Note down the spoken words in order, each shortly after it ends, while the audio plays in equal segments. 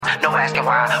no asking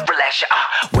why. Relax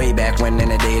your Way back when in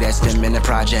the day, that's them in the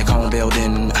project home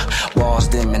building. Walls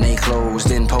dim and they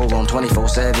closed in, pole on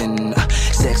 24/7.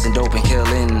 Sex and dope and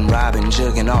killing, robbing,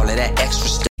 jugging, all of that extra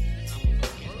stuff.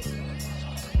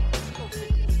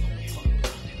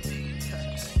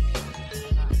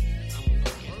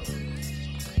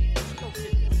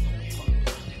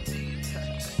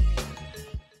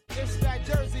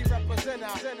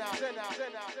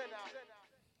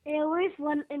 AirWave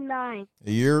 1 and 9.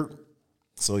 A year.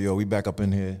 So yo, we back up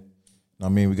in here. I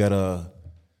mean, we got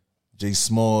J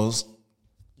Smallz.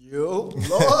 Yo,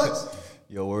 Lord.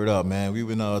 Yo, word up, man. We've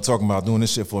been talking about doing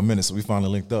this shit for a minute, so we finally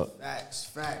linked up.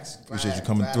 Facts. Appreciate you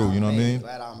coming through, you know what I mean?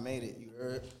 Glad I made it, you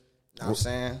heard? Know what I'm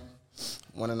saying?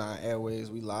 1 and 9 Airwaves,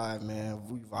 we live, man.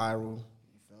 We viral. You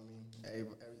feel me?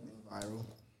 Everything viral.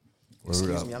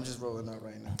 Excuse me, I'm just rolling up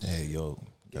right now. Hey, yo,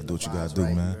 gotta do what you gotta do,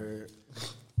 man.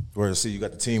 Word to see you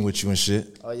got the team with you and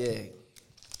shit. Oh, yeah.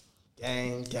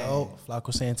 Gang. Yo,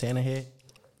 Flacco Santana here.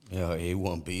 Yo,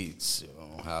 A1 Beats.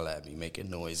 Yo, holla at me, making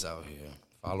noise out here.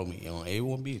 Follow me on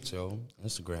A1 Beats, yo.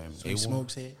 Instagram. Sweet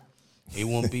Smokes here.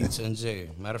 A1 Beats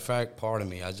NJ. Matter of fact, pardon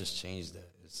me, I just changed that.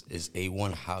 It's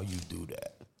A1 how you do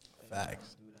that.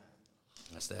 Facts.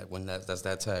 That's that. That's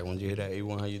that tag. When you hear that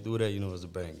A1 how you do that, you know it's a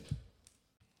bang.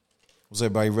 What's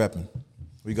everybody repping?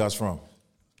 Where you guys from?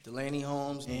 Delaney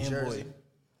Homes, New Jersey.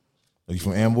 Are you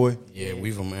from Amboy? Yeah,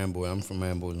 we from Amboy. I'm from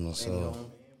Amboy myself.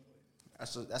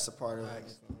 That's a part of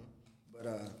it.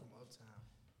 But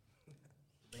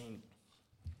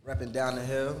repping down the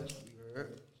hill, you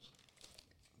heard.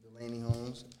 Delaney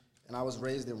Homes. And I was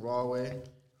raised in Rawway.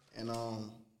 And you know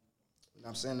what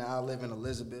I'm saying, now I live in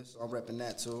Elizabeth, so I'm repping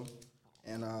that too.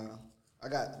 And I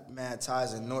got mad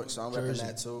ties in Newark, so I'm repping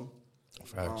that too.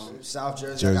 South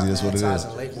Jersey, I got that's what it ties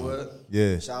is. in Lakewood.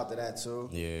 Yeah. Shout out to that too.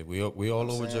 Yeah, we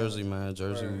all over Jersey, man.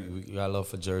 Jersey, we got love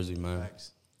for Jersey, man.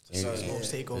 It's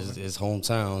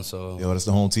hometown, so Yo, that's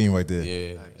the home team right there.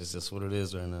 yeah, it's just what it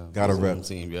is right now. Gotta It's rep. home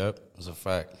team. Yep, it's a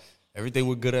fact. Everything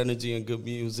with good energy and good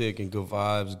music and good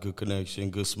vibes, good connection,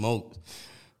 good smoke.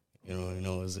 You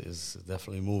know, it's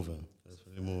definitely moving.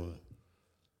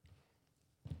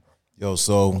 Yo,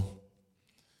 so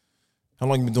how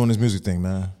long you been doing this music thing,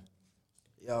 man?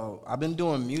 Yo, I've been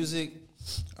doing music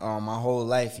my whole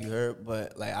life, you heard,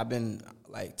 but like I've been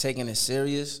like taking it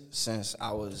serious since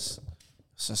I was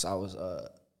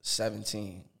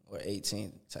 17 or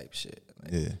 18 type shit.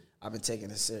 Like, Yeah. I've been taking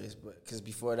it serious, but because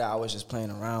before that I was just playing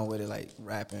around with it, like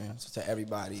rapping to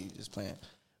everybody, just playing.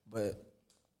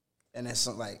 And then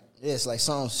some like it's like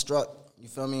something struck, you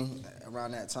feel me?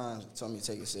 Around that time, it told me to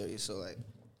take it serious. So like,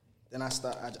 then I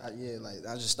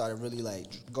just started really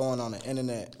like going on the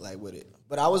internet like with it.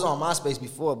 But I was on MySpace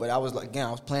before, but I was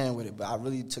playing with it, but I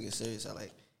really took it serious at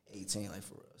like 18, like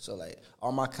for real. So like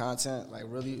all my content like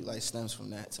really like stems from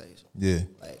that type. Yeah.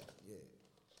 Like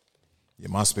Yeah,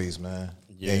 MySpace, man.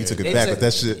 Yeah, Yeah. you took it back with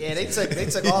that shit. Yeah, they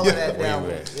took all of that down.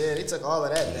 Yeah, they took all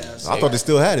of that down. So I thought they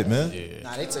still had it, man. Yeah.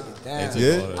 nah, they took it down.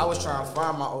 Yeah. I was trying to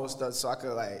find my old stuff so I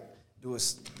could like do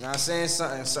it. You know what I'm saying?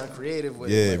 Something creative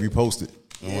with Yeah, it. repost it.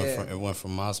 It went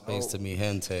from MySpace to Mi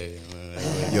Gente.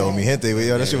 Man. Yo, mi gente,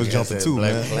 yo, that shit was jumping too,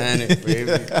 Black man. Planet,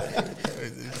 baby.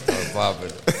 Started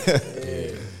popping.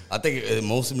 Yeah. I think it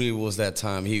mostly was that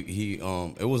time. He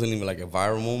it wasn't even like a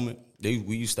viral moment.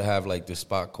 We used to have like this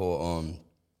spot called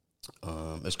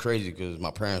it's crazy because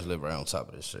my parents live right on top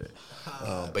of this shit.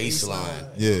 Baseline.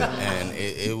 Yeah. And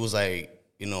it was like,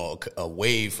 you know, a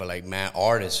wave for like mad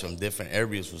artists from different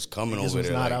areas was coming over was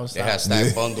there. not Like, outside. they had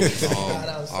Stack Bundles,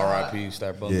 R.I.P.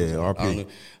 Stack Bundles. Yeah, R.I.P.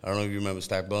 I don't know if you remember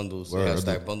Stack Bundles. They had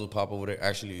Stack Bundles pop over there.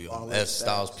 Actually,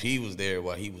 Styles P was there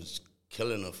while he was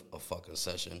killing a fucking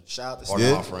session. Shout out to One of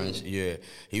my Styles. friends. Yeah,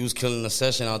 he was killing a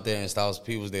session out there, and Styles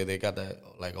P was there. They got that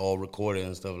like all recorded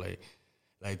and stuff.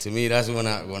 Like to me, that's when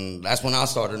I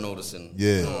started noticing.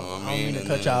 Yeah. You know what I don't mean to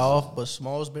cut y'all off, but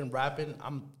Smallz been rapping.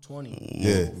 I'm 20.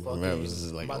 Yeah. Remember, this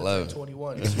is like I'm about 11. to turn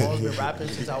 21. Smallz been rapping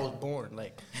since I was born.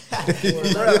 Like,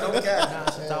 since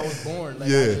I was born. Like,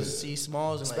 Yeah. I just see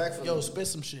Smallz and like, Respectfully. yo, spit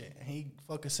some shit. And he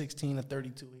fucking 16 to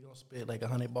 32. He gonna spit like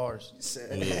 100 bars.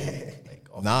 Like,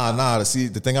 off Nah. See,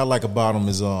 the thing I like about him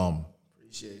is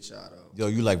Appreciate y'all though. yo,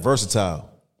 you like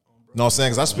versatile. You know what I'm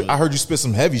saying? Cause I heard you spit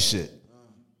some heavy shit.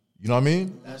 You know what I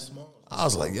mean? That's Smallz. I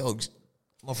was like, yo,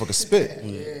 motherfucker spit.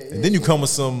 And then you come with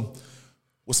some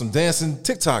dancing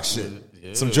TikTok shit.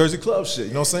 Some Jersey club shit.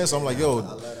 You know what I'm saying? So I'm like, yo. I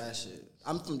love that shit.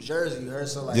 I'm from Jersey, you heard?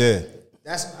 So like, Yeah.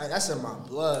 that's in my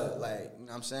blood. Like, you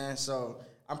know what I'm saying? So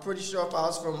I'm pretty sure if I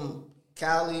was from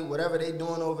Cali, whatever they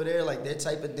doing over there, like their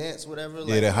type of dance, whatever.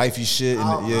 Like, that hyphy shit.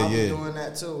 I'll be doing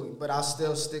that too, but I'll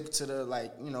still stick to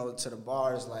the to the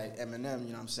bars like Eminem. You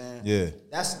know what I'm saying? Yeah.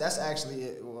 That's actually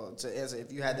it. Well, to answer,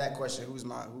 if you had that question, who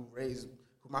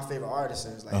my favorite artist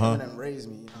is? Like Eminem raised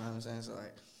me. You know what I'm saying? So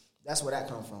like, that's where that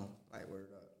come from. Like, word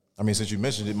up. I mean, since you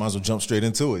mentioned it, might as well jump straight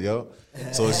into it, yo.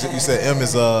 So you said M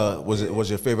is was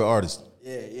your favorite artist?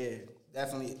 Yeah,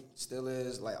 definitely still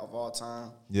is, like, of all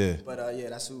time. Yeah. But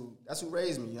that's who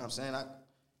raised me. You know what I'm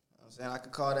saying? I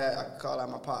could call that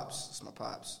my pops. It's my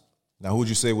pops. Now, who would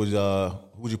you say was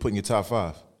who would you put in your top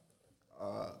 5?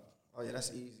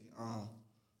 That's easy.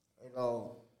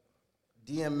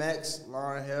 DMX,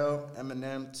 Lauryn Hill,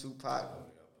 Eminem, Tupac,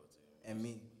 and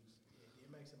me.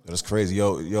 That's crazy,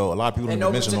 yo. A lot of people don't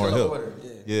even mention Lauryn Hill. Order,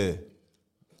 yeah, a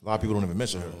lot of people don't even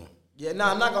mention her. Yeah,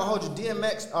 I'm not gonna hold you.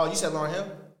 DMX. Oh, you said Lauryn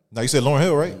Hill? No, you said Lauryn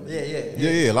Hill, right?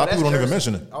 Yeah. A lot of people don't even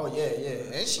mention her. Oh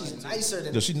yeah, and she's nicer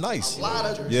than. Yo, she's nice. A lot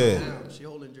of She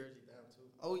holding Jersey down too.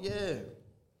 Oh yeah.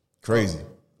 Crazy.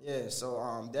 Yeah,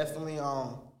 so definitely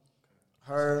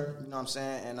her, you know what I'm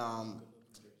saying, and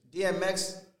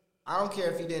DMX. I don't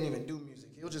care if he didn't even do music;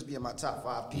 he'll just be in my top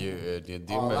 5 people. Yeah,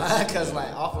 DMX. Because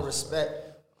like off of respect.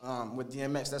 With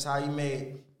DMX, that's how he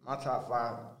made my top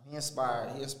 5. He inspired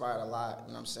a lot, you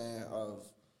know what I'm saying,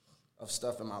 of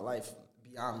stuff in my life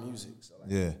beyond music. So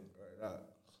like, yeah.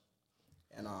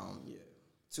 And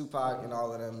Tupac and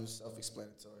all of them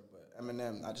self-explanatory. But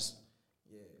Eminem, that's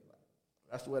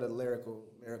where the lyrical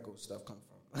stuff come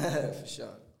from, for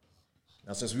sure.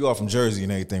 Now, since we all from Jersey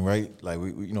and everything, right? Like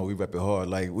we rep it hard.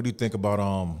 Like, what do you think about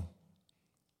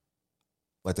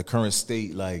like the current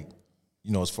state, like,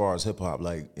 as far as hip hop,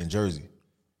 like in Jersey?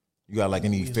 You got like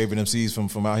any favorite MCs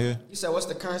from out here? You said what's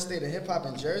the current state of hip hop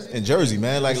in Jersey? In Jersey,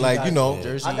 man, like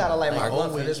Jersey, I gotta like my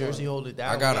always for this Jersey one. hold it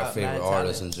down. I got a favorite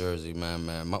artist in Jersey, man.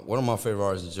 One of my favorite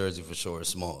artists in Jersey for sure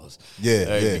is Smallz.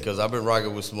 Yeah. Because I've been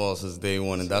rocking with Smallz since day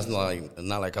one, and that's not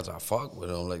like cause I fuck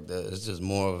with him like that. It's just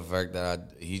more of a fact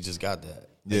that he just got that.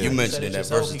 Yeah. Like you mentioned it, that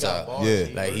versatile. Yeah.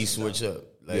 Like he switch up.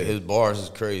 Like his bars is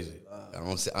crazy. I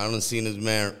don't seen this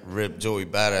man rip Joey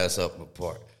Badass up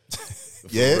apart.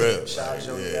 Yeah. Real. Shout out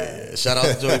Joey Badass. Shout out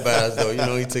to Joey Badass though.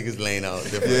 He took his lane out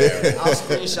different areas. I'll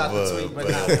screenshot the tweet, but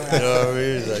not. You know what I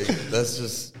mean? Like that's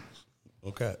just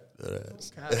okay.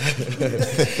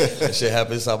 That shit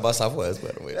happens South by Southwest,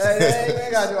 by the way. Hey, you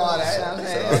ain't gotta do all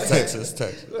that. Texas.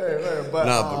 But,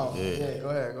 Go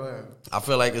ahead. I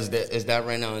feel like it's that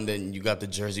right now, and then you got the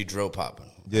Jersey drill popping.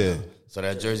 Yeah. So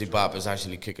that Jersey pop is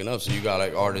actually kicking up. So you got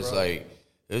like artists like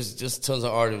there's just tons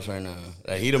of artists right now.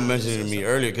 Like he done mentioned it to me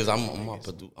earlier because I'm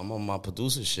on my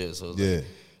producer shit. So yeah. Like,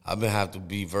 I've been have to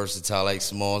be versatile like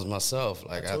Smallz myself.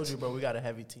 Like I told you, bro, we got a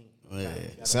heavy team. Yeah.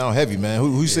 Sound heavy, man.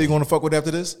 Who you say you gonna fuck with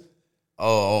after this?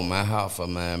 Oh, Matt Hoffa,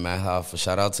 man. Matt Hoffa.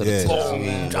 Shout out to the Yeah.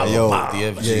 TFG. Yo,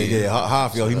 DFG. yeah.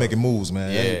 Hoffa, yo, he making moves,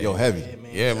 man. Yeah. Yo, heavy.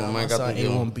 Yeah, my man got the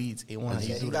A1 beats. A1.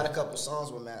 Yeah, he got a couple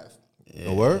songs with Math.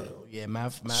 A word? Yeah,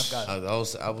 Math got.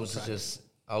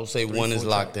 I would say one is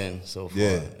locked in so far.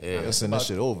 Yeah. Yeah. Let's send that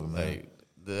shit over, man. Like,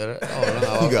 no,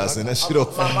 You gotta send that shit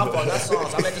over. My fault, not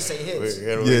songs. I meant to say hits.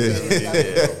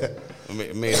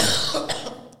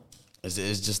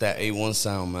 It's just that A1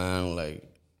 sound, man. Like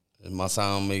my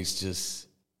sound it's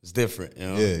different, you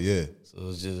know. Yeah. So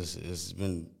it's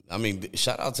been. I mean,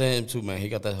 shout out to him too, man. He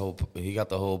got the whole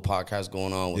podcast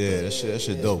going on. With Yeah, that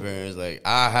shit dope. Experience. Like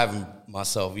I haven't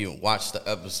myself even watched the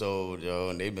episode,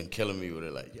 yo, and they've been killing me with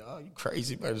it. Like, yo, you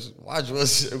crazy, man? Just watch what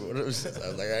shit. I was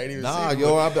like, I ain't even. Nah,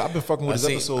 yo, I've been fucking with his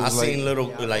episodes. I seen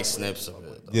little like snips of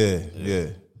it. Yeah.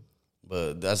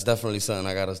 But that's definitely something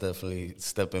I gotta definitely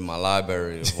step in my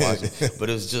library and watch it. But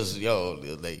it's just,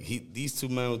 like these two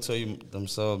men will tell you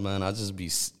themselves, man. I just be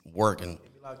working.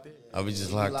 I'll be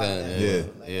just locked in.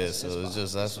 Yeah. So it's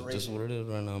just that's just what it is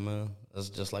right now, man. That's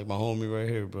just like my homie right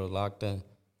here, bro. Locked in.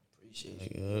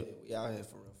 Appreciate you. We out here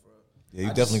for real. Yeah, you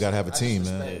definitely gotta have a team,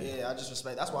 man. I just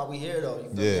respect. That's why we here though. You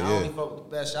feel Yeah, me? yeah. I only fuck with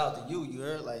the best. Shout out to you. You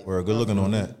heard like We're good looking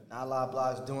on that. Not a lot of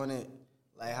blogs doing it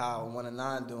like how 1 and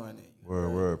 9 doing it.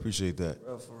 Word. Appreciate that.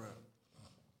 For real.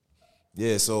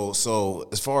 Yeah. So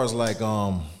as far as like a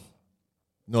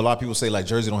lot of people say like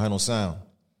Jersey don't have no sound.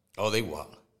 Oh, they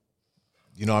wild.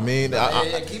 You know what I mean?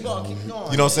 Yeah, keep going. You know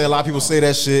what I'm saying? A lot of people say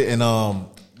that shit, and I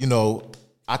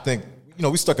think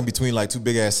we stuck in between like two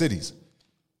big ass cities.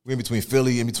 We in between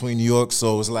Philly, in between New York,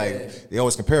 so it's like they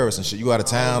always compare us and shit. You out of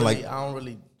town, I don't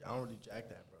really jack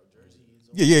that, bro. Jersey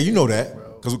is yeah, you know that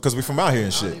because we from out here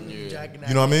and shit. You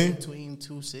know what I mean? Between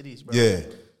two cities, bro. Yeah.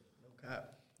 No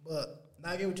cap. But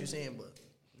I get what you're saying, but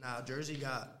Jersey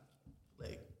got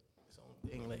like its own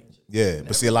thing, like. Yeah,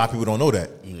 but see, a lot of people don't know that.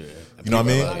 Yeah. You know what I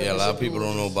mean? Yeah, a lot of people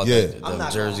don't know about Yeah. that. The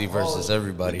Jersey versus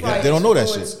everybody. They don't know that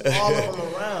shit. All of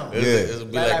them around. It'll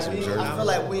be like some I Jersey. feel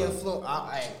like we influence.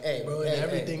 Bro, and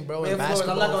everything, bro, We in influence. I'm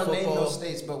not basketball, gonna name no football.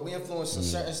 states, but we influence a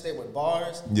certain state with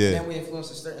bars. Yeah. And then we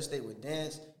influence a certain state with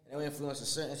dance. And then we influence a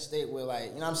certain state with like,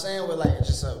 you know what I'm saying? With like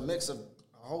just a mix of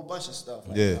a whole bunch of stuff.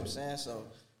 Like, Yeah. You know what I'm saying? So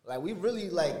like we really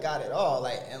like got it all.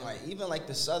 Like and like even like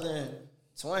the southern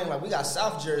twang, like we got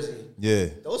South Jersey. Yeah.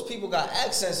 Those people got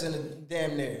accents in the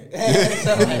damn near.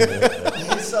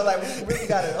 so like we really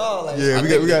got it all. Like Yeah,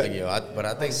 we got. But I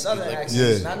think like southern like,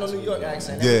 accents, Yeah. not no New York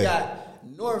accent. Yeah. Then we got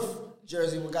North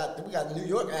Jersey. We got New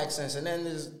York accents, and then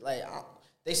there's like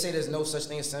they say there's no such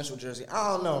thing as Central Jersey. I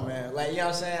don't know, man. Like you know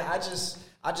what I'm saying.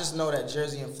 I just know that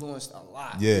Jersey influenced a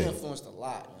lot. Yeah. We influenced a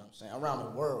lot. You know what I'm saying around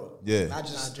the world. Yeah. Not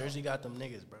just Jersey got them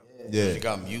niggas, bro. Yeah. you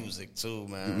got music too,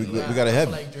 man. We got a I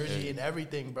heavy. feel like Jersey in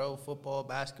everything, bro. Football,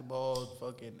 basketball,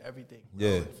 fucking everything. Bro.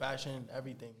 Yeah. Fashion,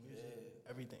 everything. Music,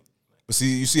 everything. But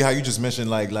see, you see how you just mentioned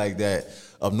like that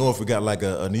up north we got like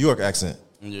a New York accent.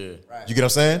 Yeah. right. You get what I'm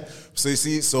saying? So you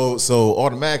see, so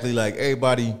automatically like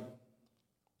everybody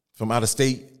from out of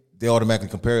state, they automatically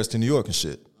compare us to New York and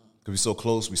shit. Cause we so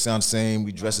close, we sound the same,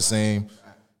 we dress the same.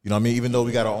 You know what I mean? Even though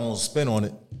we got our own spin on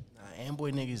it. Nah,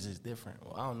 Amboy niggas is different.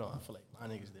 Well, I don't know. I feel like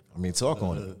my niggas different. I mean, talk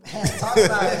on it. Talk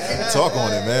about it. Talk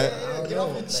on it, man. Get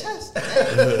off your chest.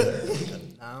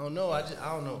 I don't know. I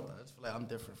don't know. I just feel like I'm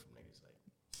different from niggas.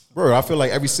 Like, Bro, I feel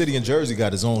like every city in Jersey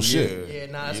got its own shit. yeah,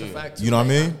 nah, that's a fact. Too. You know what I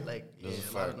Like, mean? Like, yeah,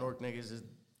 a lot of North niggas is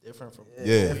different from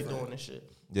Yeah. we doing this shit.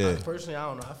 Yeah. Personally, I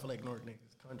don't know. I feel like North niggas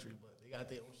is country, but they got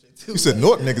their own shit too. You said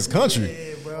North niggas country.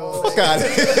 Yeah, bro. Fuck out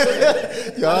of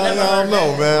here. Yo, I don't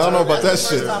know, man. I don't know about that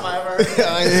shit. First time I ever heard.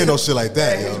 I ain't hear no shit like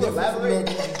that, Can you yo. elaborate?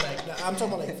 Like, nah, I'm talking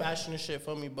about like fashion and shit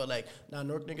for me, but like, nah,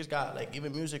 North niggas got like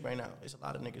even music right now. It's a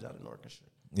lot of niggas out of North and shit.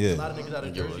 Yeah. A lot of niggas out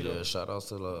of Jersey though. Yeah, shout outs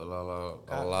to a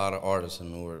lot of artists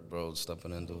in Newark, bro,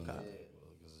 stepping in doing that.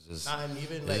 It's just, Nah, and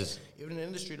even like it's- even in the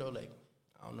industry though, like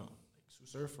I don't know, like Sue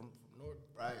Surf from North,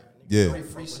 right? Yeah.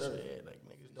 Free surf, yeah. Like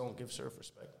niggas don't give surf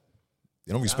respect.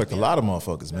 They don't respect a lot of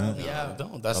motherfuckers, man. Yeah,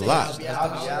 don't. That's A lot. I'll be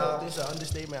out. This is an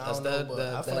understatement. I That's don't know, that- but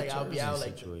that- I feel that like I'll be Jersey out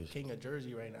like the situation. king of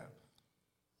Jersey right now.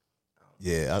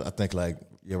 Yeah, I think like,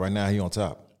 yeah, right now he on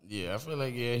top. Yeah, I feel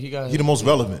like he got. He the most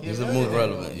relevant. He's the most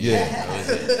relevant. Yeah.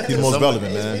 He the most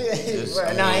relevant, man.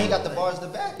 Right now, I ain't got the bars to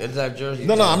back. It's that Jersey.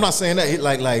 No, I'm not saying that. He,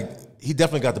 like he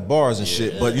definitely got the bars and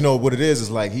shit. But you know what it is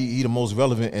like he the most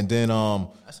relevant. And then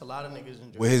That's a lot of niggas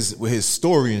in Jersey. with his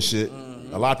story and shit,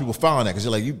 a lot of people found that because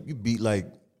you're like you beat like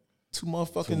two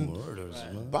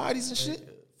motherfucking bodies and shit.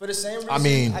 For the same reason, I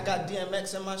mean- I got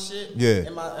DMX in my shit. Yeah.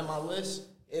 In my list,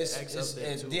 X up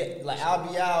there, too. like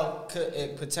I'll be out could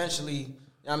it potentially.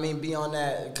 You know what I mean, be on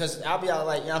that because I'll be out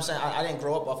like you know what I'm saying. I didn't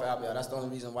grow up off of I'll be out. That's the only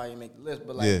reason why you make the list.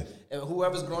 But like, Yeah. if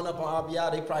whoever's grown up on I'll be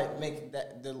out, they probably make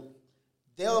that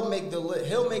they'll make the list.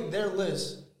 He'll make their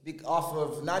list off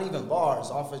of not even bars,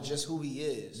 off of just who he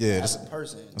is. Yeah, as that's- a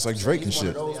person. that's like So Drake he's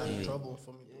and one of shit. those They out of people. trouble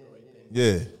for me right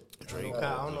there. Yeah. Drake.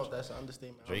 I don't know if that's an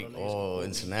understatement. I Drake, don't know niggas.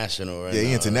 international right Yeah, now.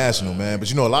 he international, man. But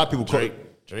you know a lot of people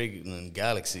Drake and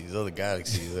galaxies, other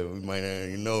galaxies that we might not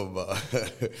even know about. Man,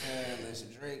 listen,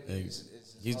 Drake. It's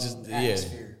He's his just- own yeah.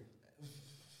 atmosphere.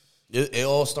 It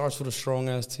all starts with a strong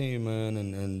ass team, man,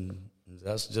 and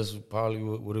that's just probably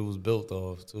what it was built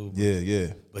off too. Yeah.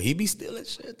 But he be stealing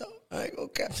shit though. I ain't gonna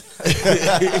cap.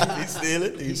 he be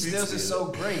stealing. He steals it so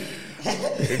great.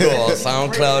 He go on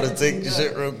SoundCloud and take the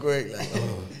shit real quick. Like,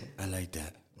 oh, I like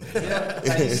that.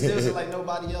 Like he steals it like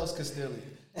nobody else could steal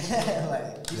it.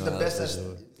 Like he's the best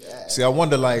at yeah. See, I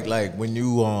wonder, like when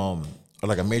you are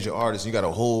like a major artist, you got a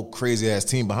whole crazy ass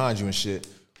team behind you and shit.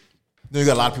 You know, you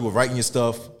got a lot of people writing your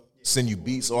stuff, send you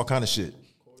beats, all kind of shit.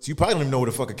 So you probably don't even know where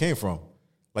the fuck it came from.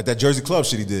 Like that Jersey Club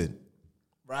shit he did.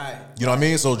 Right. You know what I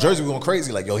mean? So Jersey was going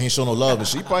crazy, like yo, he ain't show no love and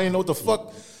shit. You probably didn't know what the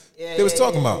fuck they was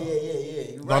talking about. Yeah.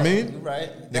 You know what I mean? You're right.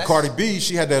 Then Cardi B,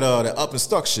 she had that Up and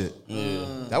Stuck shit.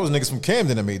 That was niggas from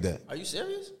Camden that made that. Are you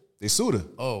serious? They sued her.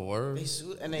 Oh, word. They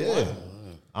sued and they Yeah. won.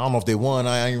 I don't know if they won.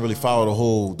 I ain't really follow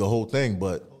the whole thing,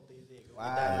 but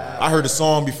Wow. I heard the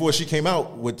song before she came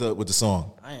out with the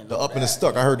song. I ain't The know Up and the that.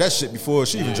 Stuck. I heard that shit before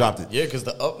she even dropped it. Yeah, because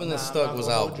the Up and the Stuck was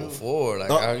out before. Like,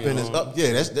 Up I, and it's up.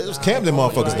 Yeah, that was Nah, Camden I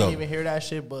motherfuckers didn't though. even hear that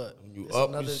shit, but you it's up,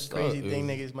 another you stuck, crazy dude. thing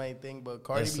niggas might think. But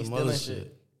Cardi That's be some stealing other shit.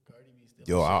 shit. Cardi be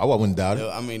stealing. Yo, I wouldn't doubt it.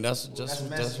 Yeah, I mean, that's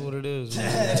messy. what it is.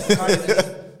 Man.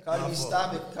 Cardi B,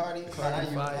 stop it. Cardi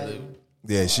Fire.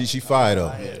 Yeah, she fired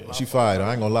though. She fired.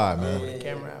 I ain't gonna lie, man.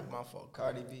 Camera app, my fault.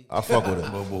 Cardi B. I fuck with her.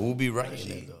 But who be writing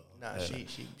it though? Nah,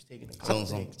 she's taking a couple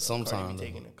things. Sometimes, Cardi be though.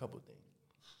 taking a couple things.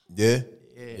 Yeah.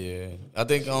 Yeah, I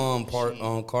think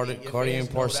Cardi and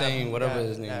Parsane, whatever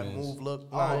his name that is. move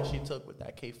look line she took with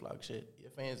that K-Flock shit. Your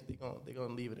fans, they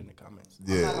gonna leave it in the comments.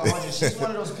 Yeah. She's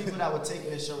one of those people that would take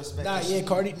it and show respect. Nah, yeah,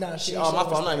 Cardi. Nah, she. Oh, my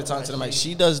fault. I'm not even talking to the mic.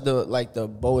 She does the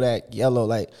Bodak yellow,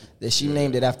 like that. She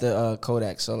named it after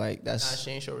Kodak. So like Nah, that's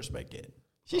she ain't show respect yet.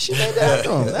 she named that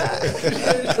after him. She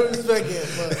ain't show respect yet,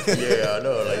 but Yeah, I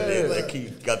know. Like he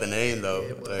got the name though.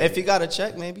 Like, If he got a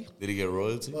check, maybe. did he get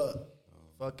royalty?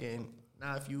 fucking.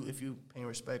 Nah, if you paying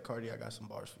respect, Cardi, I got some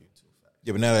bars for you too.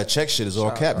 Yeah, but now that check shit is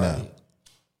all cap now.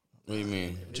 What do you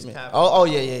mean? Oh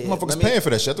yeah. Motherfuckers paying for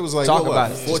that shit. I thought it was like Talk what,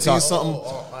 about it. 14 something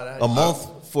a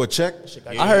month for a check.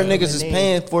 I heard niggas is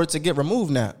paying for it to get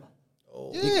removed now.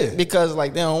 Yeah, Because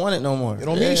like they don't want it no more. it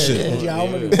don't mean shit. Yeah, I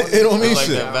don't really It don't mean Like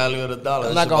shit. that value of the dollar.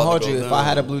 I'm that not shit gonna about hold to you. go If I down.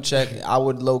 had a blue check, I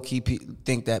would low key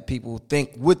think that people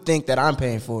would think that I'm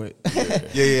paying for it.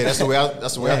 Yeah. That's the way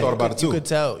I thought about it too.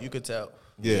 You could tell.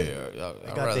 Yeah.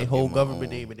 They got their whole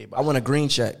government name in their I want a green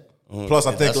check. Plus,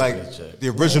 I think that's a like good check. the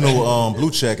original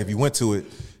blue check, if you went to it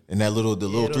and that little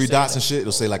it'll three say dots that. and shit,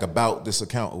 it'll say like about this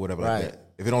account or whatever Right. like that.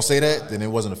 If it don't say that, then it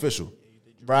wasn't official.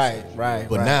 Right.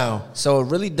 But now, So it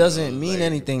really doesn't mean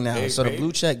anything now. hey, So the hey.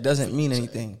 blue check doesn't mean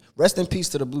anything. Rest in peace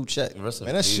to the blue check. Rest in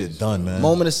man, that peace. shit done, man.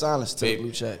 Moment of silence to the Baby.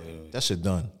 blue check. That shit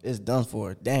done. It's done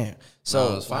for. Damn.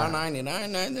 So So it's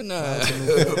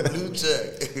 $5.99.99 blue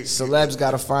check. celebs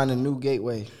got to find a new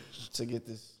gateway to get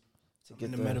this. To get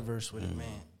in the metaverse with it, man.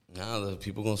 Nah, the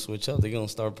people gonna switch up. They gonna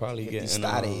start probably Get these getting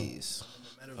studies.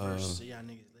 Metaverse. See y'all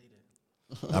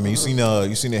niggas later. I mean, you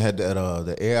seen they had that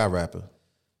the AI rapper.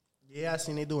 Yeah, I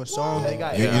seen they doing songs. They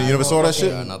got You AI never saw that fucking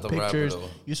shit? Not the rapper, pictures. though.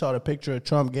 You saw the picture of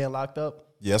Trump getting locked up.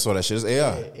 Yeah, I saw that shit. It's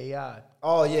AI. AI.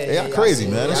 Oh yeah, Yeah, crazy,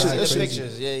 man. That I shit- seen that the shit-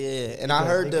 pictures. Yeah. And I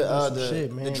heard They could do some the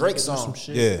shit, man. the They Drake could do some song.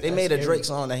 shit. Yeah. They made a That's Drake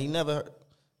scary. song that he never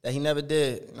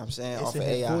did. You know what I'm saying? It's Off in of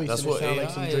his AI. voice. That's It what sound AI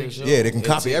like some is. Drake yo. Yeah, they can It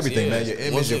copy takes- everything, man. Your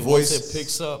image, your voice. Once it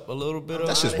picks up a little bit of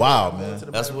That shit's wild, man.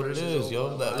 That's what it is,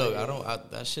 yo.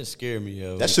 That shit scared me,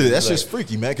 yo. That shit's Like,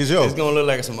 freaky, man. Cause yo, It's gonna look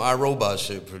like some iRobot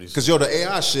shit pretty soon. cause yo, the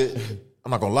AI shit.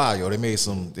 I'm not gonna lie, yo. They made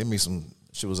some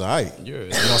shit was alright. Yeah. You know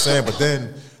what I'm saying? But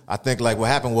then I think like what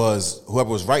happened was whoever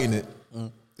was writing it,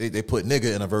 they put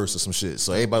nigga in a verse or some shit.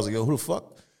 So everybody's like, yo, who the fuck?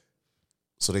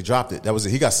 So they dropped it. That was it.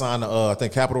 He got signed to I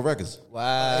think Capitol Records. Wow.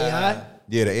 AI.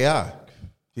 Yeah, the AI.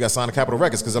 He got signed to Capitol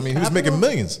Records because I mean he was making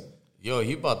millions. Yo,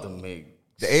 he about to make.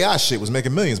 The AI shit was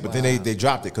making millions, but then they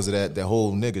dropped it because of that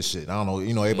whole nigga shit. I don't know.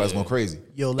 You know, everybody's going crazy.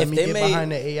 Yo, let If me they get made-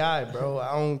 behind the AI, bro.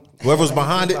 I don't. Whoever's let me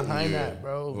behind get it? behind that,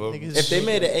 bro. Niggas If they shit.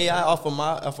 made an AI off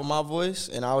of my voice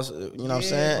and I was, you know what I'm Yeah,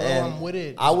 saying, bro, and I'm with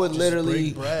it. I would Just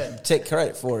literally break bread. take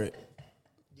credit for it.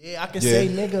 Yeah, I can Yeah. say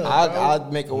nigga.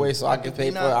 I'd make a way so I could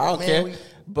pay for it. I don't Man, care. we-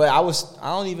 But I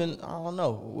don't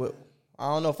know. I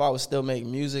don't know if I would still make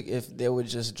music if they would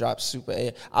just drop super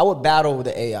AI. I would battle with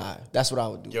the AI. That's what I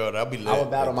would do. Yo, that'd be lit. I would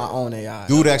battle my own AI.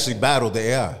 Dude actually battled the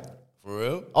AI. For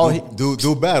real? Oh,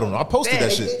 Dude battled. I posted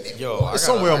that shit. Yo, I It's gotta-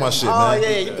 somewhere on my shit, oh man. yeah,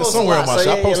 you It's posted somewhere a on lot. my So,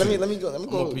 shit. I yeah, posted let it. me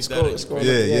go. peep Scroll, that in. scroll.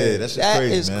 Yeah, that shit's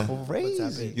crazy, is man.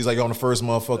 crazy. He's like, yo, I'm the first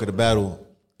motherfucker to battle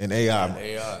an AI,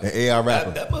 an AI rapper.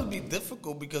 That must be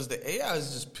difficult because the AI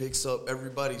just picks up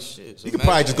everybody's shit. So He could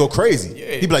probably just go crazy.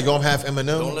 Yeah. He'd be like, yo, I'm half Eminem.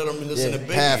 Don't let him listen Yeah, to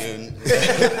Biggie. half. And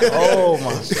Oh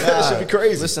my god, That should be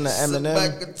crazy. Listen to Sit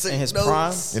back and Eminem take in his notes.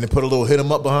 prime. And then put a little hit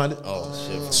him up behind it. oh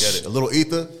shit, forget A it. little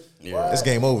ether. Yeah. It's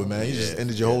game over, man. You just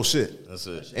ended your whole shit. That's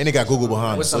it. And they got Google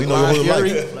behind it. With So some you know your whole Blind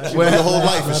life. Fury. You know your whole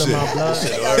life and Or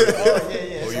shit.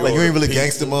 Like you ain't really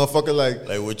gangster motherfucker. Like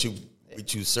Like what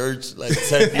you search like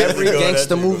 10 years Every ago,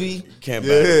 gangster that nigga- movie. You can't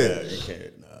Yeah. battle that. You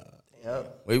can't. Nah.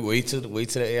 Yep. Wait till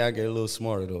the AI get a little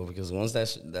smarter though, because once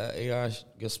that AI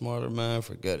gets smarter, man,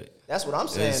 forget it. That's what I'm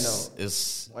saying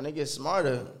It's though. When they get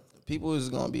smarter, people is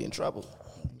gonna be in trouble.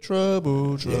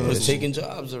 it's taking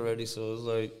jobs already, so it's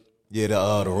like yeah,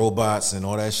 the robots and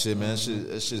all that shit, man.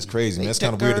 That shit's crazy, man. It's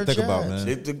kind of took weird to our think about, jobs. man.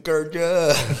 hit the girl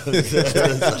job.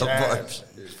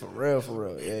 For real,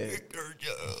 yeah.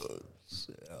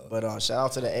 But shout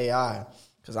out to the AI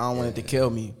because I don't want it to kill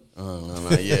me.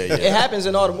 Yeah. It happens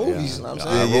in all the movies. You know what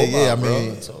I'm saying? Yeah. I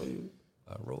mean, I told you,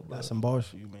 I wrote Got some bars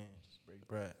for you, man. Just break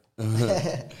bread.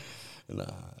 Nah,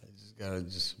 you just gotta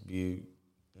be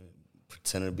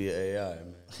pretending to be an AI,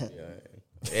 man.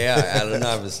 Yeah, Allen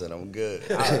Iverson, I'm good.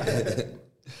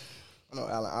 I know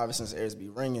Allen Iverson's ears be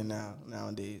ringing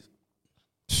nowadays.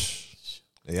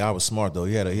 yeah, I was smart though.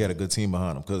 He had a good team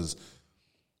behind him because,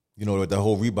 you know, with that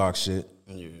whole Reebok shit,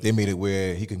 they made it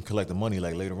where he can collect the money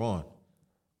like later on.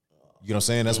 You know what I'm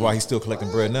saying? That's why he's still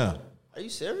collecting bread now. Are you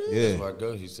serious? Yeah. That's why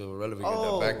good. He's still relevant.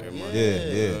 Oh, Get that back in, man.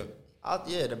 Yeah.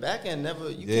 The back end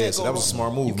never. So that was a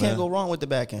smart move, You can't go wrong with the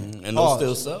back end. And those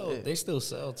still sell. They still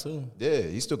sell too. Yeah,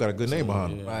 he still got a good name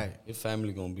behind him. Right. Your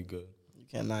family gonna be good. You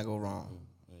cannot go wrong.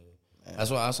 That's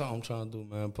what I'm trying to do,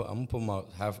 man. I'm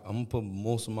gonna put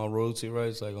most of my royalty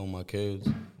rights like on my kids.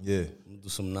 Yeah. I'm gonna do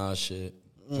some Nas shit.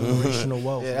 Generational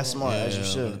wealth. Yeah, that's smart. As you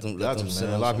should. Got to,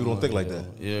 man. A lot of people don't think like that.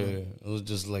 Yeah, it was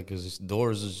just like his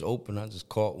doors is open. I just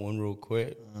caught one real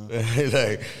quick.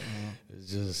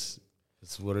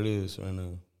 It's what it is right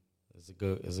now. It's a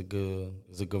good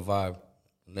vibe,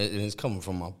 and it's coming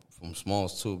from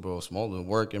Smallz too, bro. Smallz been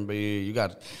working, but you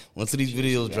got once these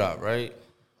videos drop, right?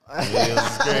 Videos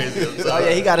is crazy. Oh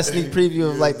yeah, he got a sneak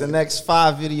preview of like the next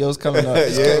 5 videos coming up.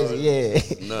 It's crazy. Yeah,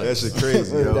 that shit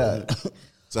crazy, yo.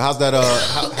 So how's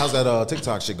that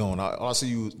TikTok shit going? I see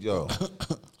you, yo.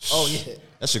 Oh yeah,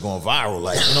 that shit going viral,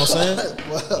 like, you know what I'm saying?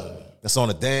 Well, that's on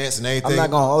the dance and everything. I'm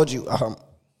not gonna hold you.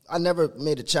 I never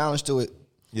made a challenge to it.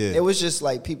 Yeah, it was just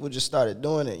like people just started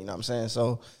doing it. You know what I'm saying?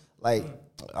 So like,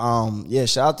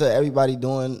 shout out to everybody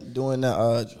doing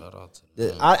the. Shout out to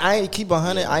I ain't keep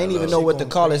 100. I ain't even know what to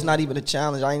call it. It's not even a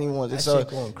challenge. I ain't even want to. So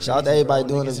shout out to everybody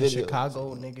doing the video.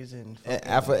 Chicago niggas and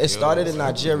after it started in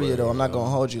Nigeria though. I'm not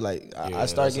gonna hold you. Like I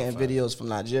started getting videos from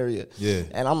Nigeria. Yeah,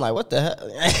 and I'm like, what the hell?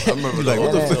 I remember like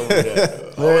what the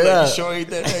fuck? You sure ain't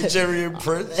that Nigerian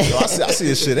prince? Yo, I see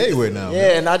this shit everywhere now.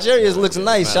 Yeah, man. Nigeria looks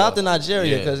nice. Shout out to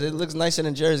Nigeria because it looks nicer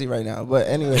than Jersey right now. But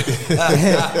anyway,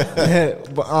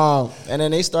 and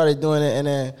then they started doing it, and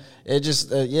then it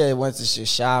just it went to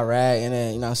Chirac, and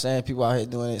then you know what I'm saying, people out here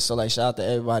doing it. So like, shout out to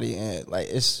everybody, and like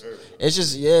it's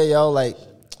just like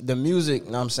the music.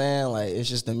 You know what I'm saying? Like it's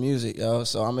just the music, yo.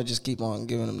 So I'm gonna just keep on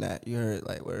giving them that. You heard,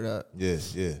 like, word up. Yeah.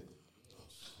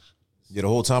 The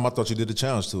whole time I thought you did the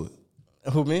challenge to it.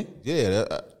 Who, me? Yeah.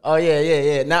 Oh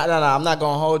yeah. No. I'm not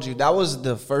gonna hold you. That was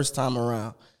the first time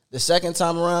around. The second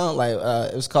time around, like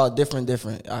it was called Different.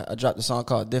 I dropped a song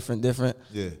called Different.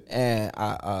 Yeah. And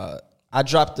I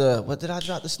dropped what did I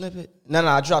drop the snippet? No,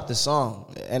 I dropped the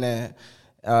song, and then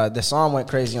the song went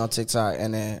crazy on TikTok,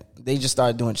 and then they just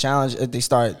started doing challenge. They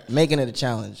started making it a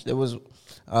challenge. It was,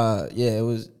 it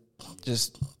was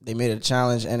just they made it a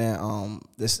challenge, and then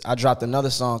I dropped another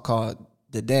song called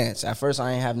The Dance. At first,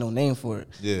 I ain't have no name for it.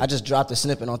 Yeah. I just dropped a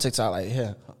snippet on TikTok, like,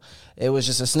 yeah, it was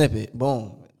just a snippet,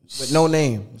 boom, with no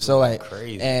name. So like,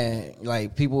 crazy. And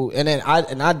like people, and then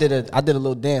I did a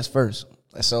little dance first.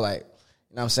 So like,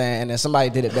 you know what I'm saying? And then somebody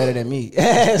did it better than me.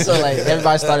 So like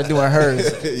everybody started doing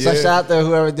hers. So shout out to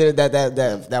whoever did it,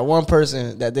 that one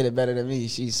person that did it better than me.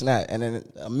 She snapped. And then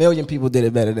 1 million people did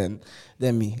it better than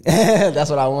me. That's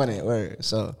what I wanted. Word.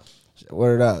 So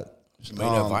word up. She made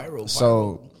that viral.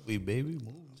 So baby.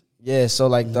 yeah, so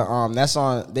like that's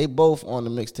on, they both on the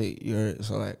mixtape. You heard?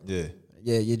 So like Yeah,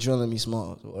 you're drilling me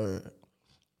Smallz. Word.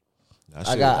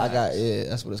 I got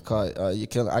that's what it's called.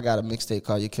 I got a mixtape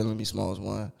called You're Killing Me Smallz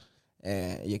 1.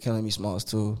 And You're Killing Me Smallz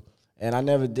 2. And I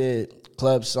never did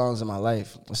club songs in my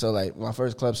life. So like my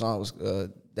first club song was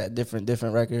that different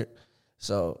record.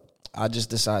 So I just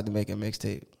decided to make a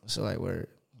mixtape. So like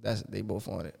they both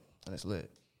on it, and it's lit.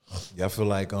 Yeah, I feel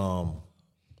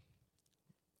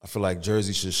like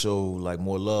Jersey should show like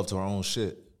more love to our own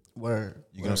shit. Word.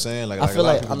 You know what I'm saying? Like I feel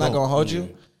like I'm not gonna hold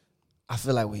you. I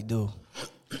feel like we do.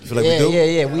 You feel like we do?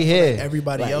 Yeah, we here.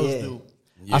 Everybody Like, else yeah. do.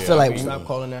 Yeah, I feel like Stop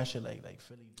calling that shit like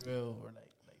Philly drill or like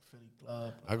Philly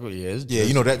club. I go, it's Yeah,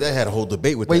 you know that had a whole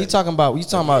debate with Wait, that. you talking about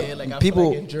Yeah, like, I feel people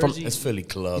like in from? Jersey- It's Philly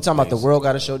club. You talking about the world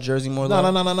got to show Jersey more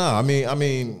love? No. I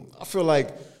mean, I feel like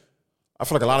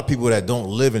a lot of people that don't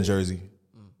live in Jersey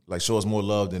like show us more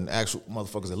love than actual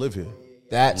motherfuckers that live here.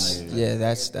 That's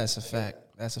a fact.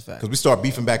 That's a fact. Because we start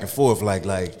beefing back and forth, like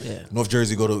Yeah. North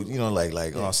Jersey go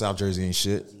to, oh, South Jersey ain't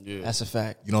shit. Yeah. That's a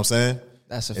fact. You know what I'm saying?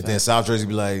 That's a And fact. then South Jersey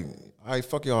be like, all right,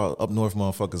 fuck y'all up north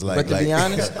motherfuckers. Like, But to be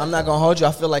honest, I'm not gonna hold you.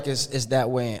 I feel like it's that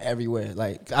way everywhere.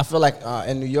 Like I feel like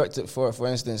in New York, for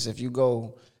instance, if you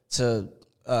go to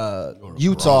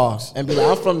Utah and be like,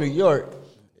 I'm from New York,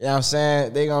 you know what I'm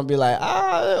saying? They gonna be like,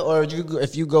 or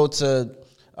if you go to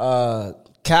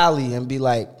Cali and be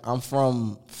like, I'm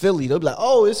from Philly, they'll be like,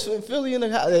 oh, it's Philly in the,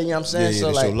 you know what I'm saying? Yeah, So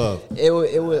they like, show love.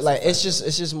 it would like, it's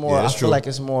just more. Yeah, I that's feel true. like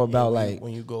it's more about like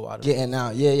when you go out of getting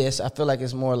out. Yes, I feel like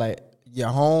it's more like your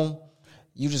home.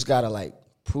 You just gotta like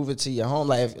prove it to your home,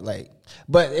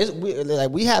 but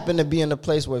we happen to be in a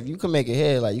place where if you can make it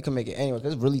here, like you can make it anywhere.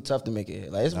 Cause it's really tough to make it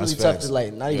here. Like it's That's really tough facts. to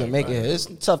like not even make it here. It's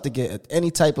tough to get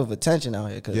any type of attention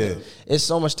out here. Cause it's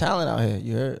so much talent out here.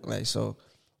 You heard? Like so,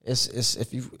 it's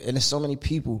there's so many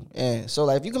people, and so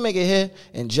like if you can make it here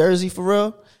in Jersey for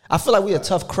real, I feel like we a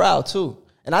tough crowd too.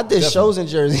 And I did shows in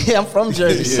Jersey. I'm from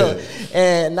Jersey. So,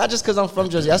 and not just because I'm from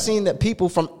Jersey. I seen that people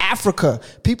from Africa,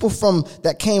 people from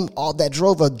that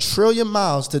drove 1 trillion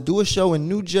miles to do a show in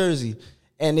New Jersey,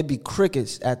 and it'd be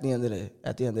crickets at the end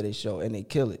of their show, and they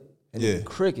kill it. And it'd be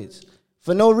crickets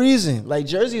for no reason. Like,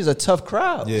 Jersey is a tough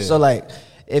crowd. Yeah. So like,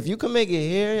 if you can make it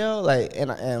here, yo, like, and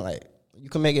like, you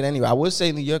can make it anywhere. I would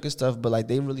say New York and stuff, but like,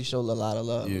 they really show a lot of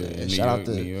love. Yeah, and shout out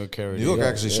to New York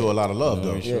actually show a lot of love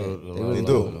though. Yeah, they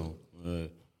do.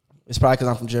 It's probably because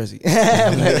I'm from Jersey.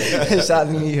 Shout out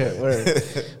to New York.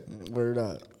 Word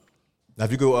up. Now,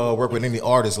 if you could work with any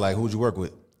artists, like, who'd you work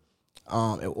with?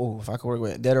 If I could work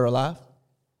with Dead or Alive?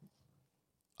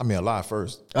 I mean, alive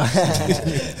first.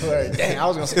 Dang, I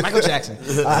was gonna say Michael Jackson.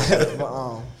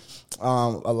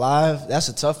 Alive, that's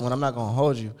a tough one. I'm not gonna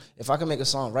hold you. If I could make a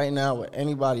song right now with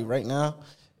anybody right now,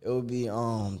 it would be it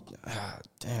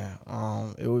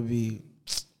would be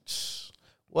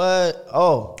what?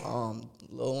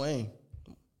 Lil Wayne.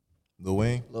 Lil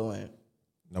Wayne? Lil Wayne.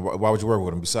 Now, why would you work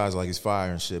with him besides like he's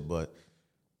fire and shit? But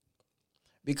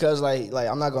because like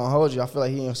I'm not gonna hold you. I feel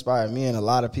like he inspired me and a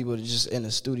lot of people to just in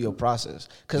the studio process.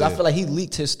 Because I feel like he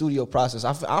leaked his studio process.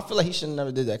 I feel like he should have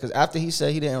never did that. Because after he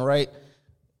said he didn't write,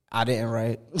 I didn't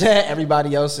write.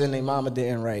 Everybody else and their mama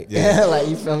didn't write. Yeah. Like,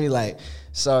 you feel me? Like,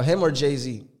 so him or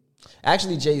Jay-Z.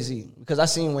 Actually, Jay-Z, because I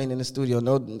seen Wayne in the studio.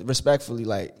 No, respectfully,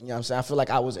 like, you know what I'm saying? I feel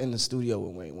like I was in the studio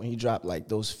with Wayne when he dropped, like,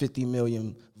 those 50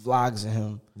 million vlogs of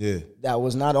him. Yeah. That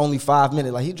was not only 5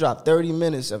 minutes. Like, he dropped 30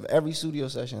 minutes of every studio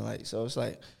session. Like, so it's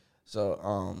like,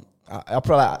 I'll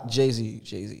probably,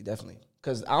 Jay-Z, definitely.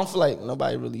 Because I don't feel like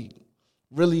nobody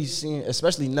really seen,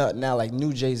 especially now, like,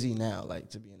 new Jay-Z now,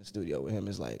 like, to be in the studio with him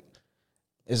is like,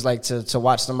 it's like to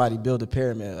watch somebody build a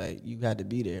pyramid. Like, you had to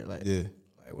be there. Like,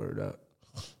 like, word up.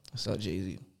 What's up,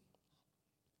 Jay-Z?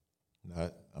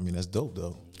 I mean, that's dope,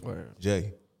 though. Word.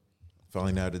 Jay.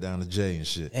 Finally narrowed it down to Jay and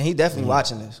shit. And he definitely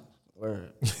watching this.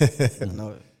 Word. I know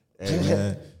it. Hey,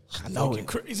 man. I know it.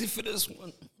 Crazy for this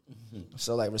one.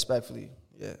 So, like, respectfully,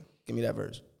 give me that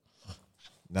verse.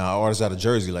 Now, artists out of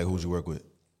Jersey, like, who'd you work with?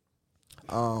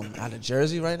 Out of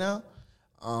Jersey right now?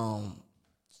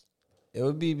 It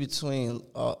would be between,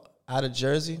 out of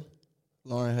Jersey,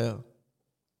 Lauryn Hill.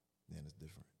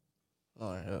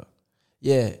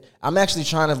 Yeah, I'm actually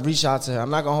trying to reach out to her.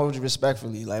 I'm not gonna hold you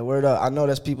respectfully. Like, word up. I know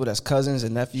there's people that's cousins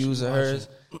and nephews of hers.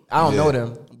 I don't know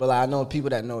them, but like, I know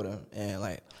people that know them. And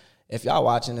like, if y'all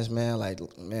watching this, man, like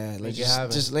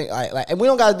just link, like, and we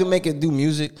don't gotta do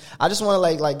music. I just want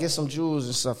to like get some jewels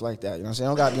and stuff like that. You know what I'm saying? I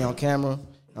don't gotta be on camera. You know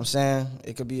what I'm saying?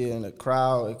 It could be in a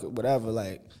crowd, it could, whatever.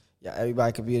 Like, yeah,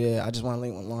 everybody could be there. I just want to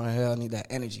link with Lauryn Hill. I need that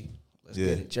energy. Let's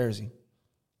get it, Jersey.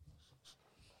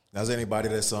 Now, is there anybody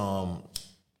that's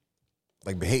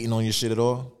like been hating on your shit at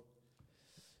all?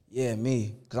 Yeah,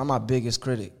 me, because I'm my biggest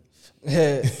critic.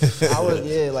 I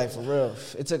was, like, for real.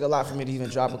 It took a lot for me to even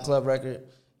drop a club record.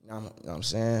 You know what I'm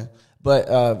saying? But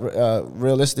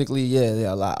realistically,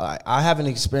 a lot. Like, I haven't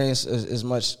experienced as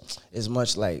much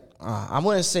like, I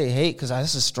wouldn't say hate, because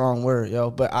that's a strong word,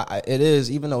 yo. But it is,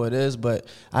 even though it is, but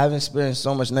I haven't experienced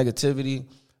so much negativity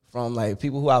from like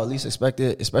people who I at least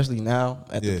expected, especially now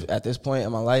at this point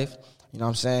in my life. You know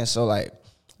what I'm saying? So like,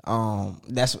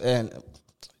 and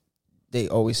they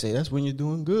always say that's when you're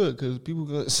doing good, because people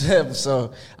go.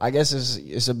 So I guess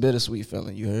it's a bittersweet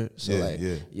feeling. You heard? So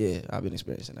I've been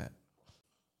experiencing that.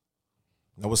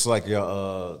 Now, what's like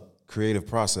your creative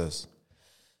process?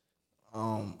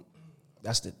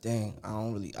 That's the thing. I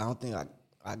don't think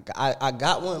I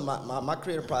got one. My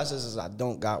creative process is I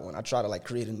don't got one. I try to like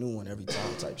create a new one every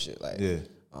time type shit. Like,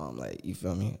 like, you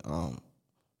feel me?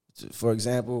 For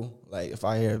example, like if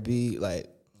I hear a beat, like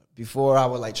before I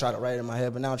would like try to write it in my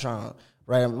head, but now I'm trying to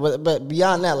write it. But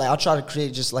beyond that, like I'll try to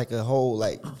create just like a whole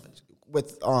like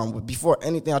with before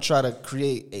anything, I try to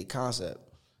create a concept.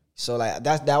 So like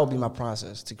that would be my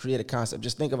process, to create a concept.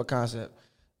 Just think of a concept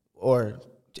or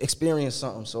experience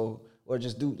something. So. Or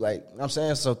just do, like, you know what I'm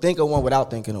saying? So think of one without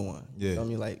thinking of one. Yeah. You feel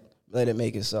me? Like, let it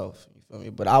make itself. You feel me?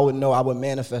 But I would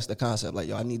manifest the concept. Like,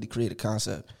 yo, I need to create a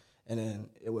concept. And then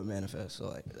it would manifest. So,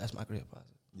 like, that's my creative process.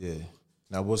 Yeah.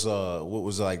 Now, what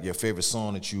was, like, your favorite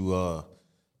song that you,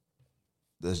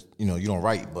 that's, you know, you don't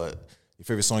write, but your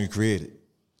favorite song you created?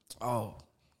 Oh.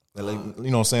 Like,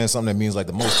 you know what I'm saying? Something that means, like,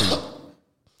 the most to you.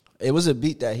 It was a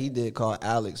beat that he did called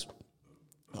Alex.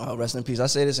 Oh, rest in peace. I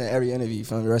say this in every interview, you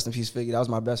feel me? Rest in peace, Figgy. That was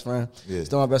my best friend. Yeah.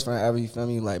 Still my best friend ever, you feel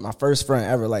me? Like, my first friend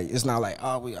ever. Like, it's not like,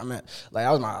 we met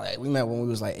we met when we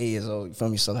was, like, 8 years old, you feel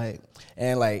me? So, like,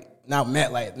 and, like, not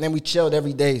met, like, and then we chilled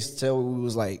every day till we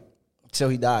was, like, till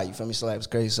he died, you feel me? So, like, it was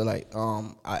crazy. So, like,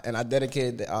 I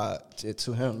dedicated it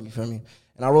to him, you feel me?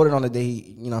 And I wrote it on the day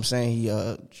he, you know what I'm saying,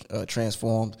 he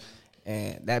transformed.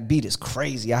 And that beat is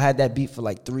crazy. I had that beat for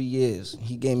like 3 years.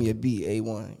 He gave me a beat,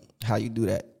 A1. How you do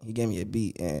that? He gave me a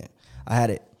beat, and I had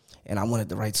it, and I wanted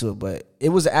to write to it. But it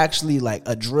was actually like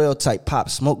a drill type Pop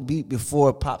Smoke beat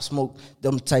before Pop Smoke,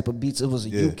 them type of beats. It was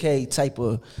a UK type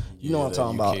of, you know what I'm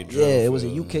talking about? Yeah, it was a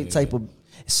UK type of.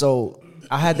 So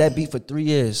I had that beat for 3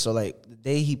 years. So like the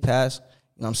day he passed,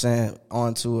 you know what I'm saying,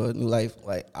 on to a new life,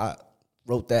 like I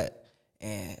wrote that,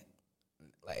 and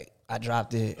like I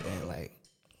dropped it, and like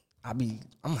I'm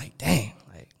like, dang,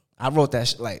 like I wrote that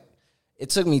shit. Like it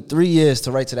took me 3 years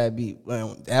to write to that beat.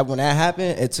 When that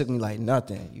happened, it took me like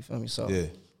nothing. You feel me? So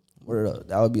word up,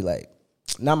 that would be like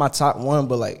not my top one,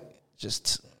 but like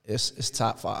just it's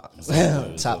top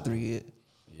 5, top 3.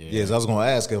 Yeah, so I was gonna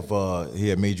ask if he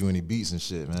had made you any beats and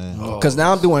shit, man. Because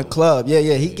now I'm doing club. Yeah.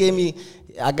 He gave me.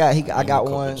 I got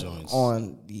one joints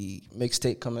on the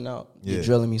mixtape coming out. Yeah. The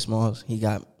Drilling Me Smallz. He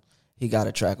got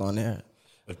a track on there.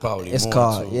 It's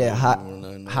called too,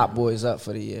 Hot Boys Up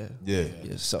for the Year. Yeah.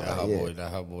 So that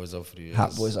Hot Boys Up for the year.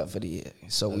 Hot Boys Up for the year.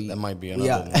 So that might be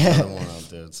another one out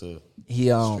there too.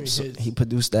 He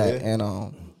produced that,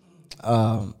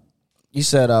 and you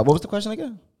said what was the question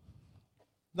again?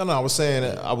 No, I was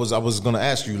saying I was gonna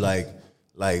ask you like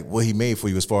what he made for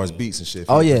you as far as beats and shit.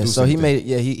 Oh yeah, so he made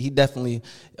he definitely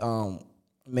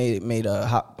made a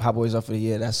Hot Boys Up for the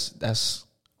Year. That's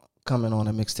coming on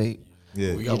a mixtape.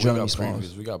 Yeah, we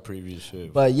got previous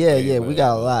shit. But we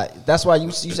got a lot. That's why you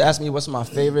used to ask me what's my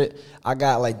favorite. I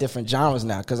got like different genres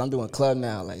now because I'm doing club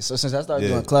now. Like so, since I started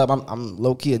doing club, I'm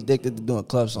low key addicted to doing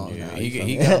club songs now.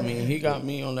 He got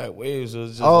me on that wave. So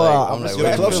it's just I'm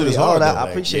like, club shit is hard. I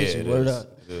appreciate you. Word up.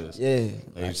 Yeah,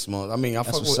 like Smallz. I mean, I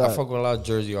fuck with a lot of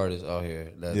Jersey artists out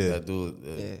here that do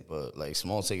it, but like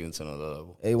Smallz taking it to another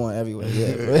level. A1 everywhere.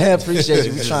 Yeah, I appreciate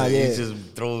you. We trying. He just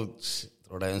throw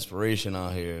that inspiration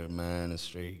out here, man. It's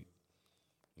straight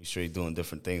doing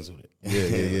different things with it.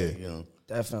 Yeah. You know,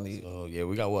 definitely. So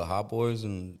we got Hot Boys,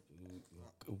 and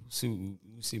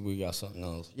see we got something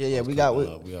else. Yeah, we got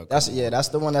that's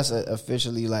the one that's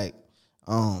officially like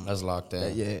that's locked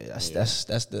in.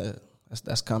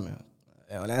 That's coming.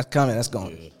 And when that's coming, that's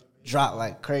gonna drop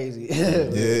like crazy.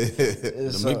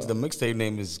 The mixtape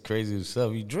name is crazy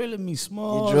itself. You drilling me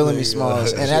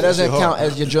Smallz. And that doesn't count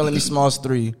as you're drilling me Smallz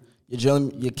 3.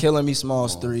 You're killing me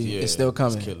Smallz 3. It's still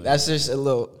coming. That's just a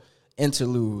little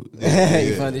interlude.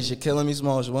 You find this? You're killing me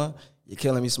Smallz 1. You're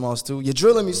killing me Smallz 2. You're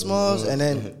drilling me Smallz, and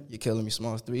then you're killing me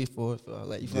Smallz 3, 4.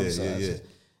 Like you feel me?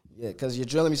 Yeah, because you're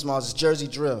drilling me Smallz. It's Jersey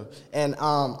drill, and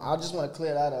I just want to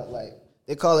clear that up. Like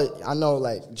they call it, I know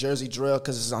like Jersey drill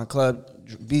because it's on club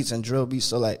beats and drill beats.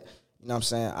 So like, you know what I'm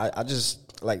saying? I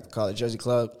just like to call it Jersey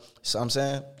club. So I'm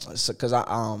saying, because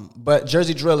but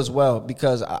Jersey drill as well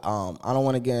because I don't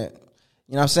want to get,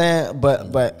 you know what I'm saying?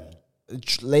 But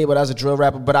labeled as a drill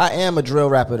rapper. But I am a drill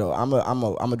rapper though. I'm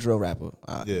a drill rapper.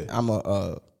 I'm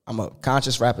a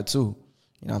conscious rapper too.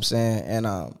 You know what I'm saying? And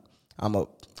I'm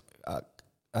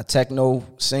a techno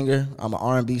singer. I'm an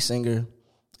R&B singer.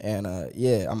 And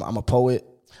I'm a poet.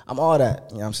 I'm all that.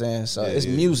 You know what I'm saying? So it's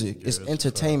music. It's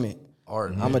entertainment.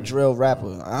 Art. I'm a drill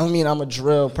rapper. I don't mean I'm a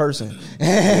drill person.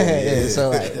 So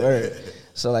like, word.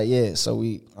 So like, so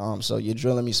we, so you're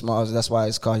drilling me Smallz. That's why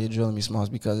it's called You're Drilling Me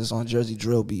Smallz, because it's on Jersey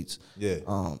drill beats. Yeah. You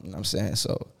know what I'm saying?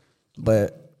 So,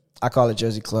 but I call it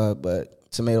Jersey Club,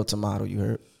 but tomato, you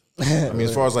heard. I mean,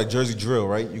 as far as like Jersey drill,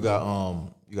 right? You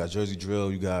got Jersey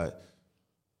drill, you got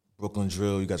Brooklyn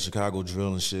drill, you got Chicago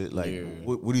drill and shit. Like,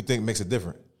 what do you think makes it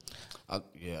different? I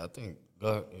think.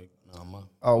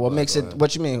 What makes it?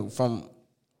 What you mean from?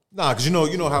 Nah, because you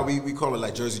know how we call it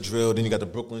like Jersey drill. Then you got the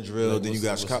Brooklyn drill. Then you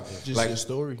got Chicago. Just like your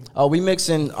story. Oh, we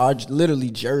mixing our literally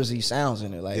Jersey sounds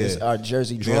in it. Like it's our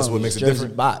Jersey drum. That's what makes it Jersey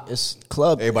different. Bot. It's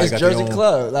club. Everybody it's got Jersey their own,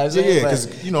 club. Like,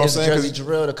 because you know what I'm it's saying. Jersey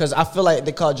drill because I feel like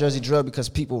they call it Jersey drill because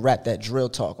people rap that drill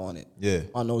talk on it. Yeah.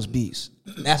 On those beats.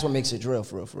 That's what makes it drill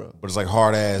for real. But it's like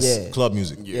hard ass club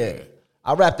music. Yeah.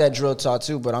 I rap that drill talk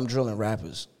too, but I'm drilling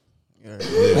rappers.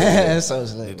 So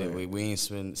it's like, we ain't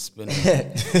spinning.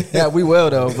 Yeah, we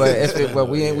will though, but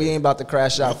we ain't about to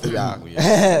crash out for y'all.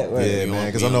 Yeah, man,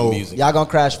 because I know y'all gonna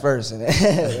crash first. You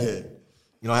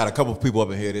know, I had a couple of people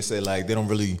up in here. They say like they don't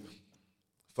really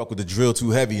fuck with the drill too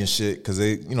heavy and shit because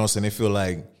they, you know what I'm saying, they feel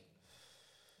like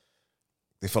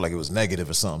it was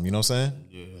negative or something. You know what I'm saying?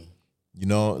 Yeah. You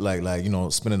know, like you know,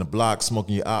 spinning the block,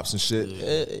 smoking your ops and shit.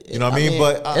 You know what I mean?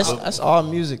 But that's all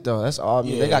music though. That's all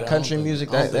music. They got country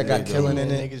music that got killing in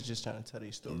it. Niggas just trying to tell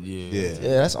their story. Yeah,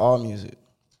 that's all music.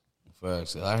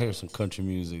 Facts. I hear some country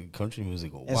music. Country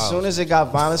music. Wow. As soon as it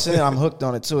got violence in it, I'm hooked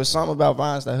on it too. It's something about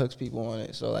violence that hooks people on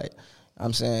it. So like,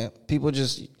 I'm saying people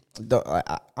just.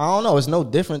 I don't know. It's no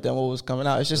different than what was coming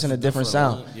out. It's just in a different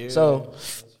sound. Yeah. So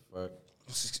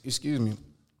excuse me,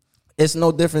 it's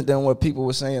no different than what people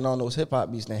were saying on those hip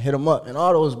hop beats. Then hit them up and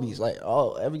all those beats, like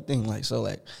everything, like so,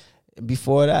 like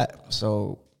before that.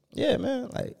 So yeah, man,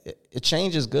 like it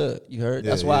changes good. You heard?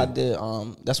 That's why I did.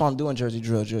 That's why I'm doing Jersey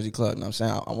Drill, Jersey Club. You know what I'm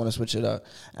saying? I want to switch it up,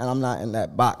 and I'm not in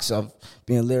that box of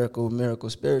being lyrical, miracle,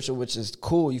 spiritual, which is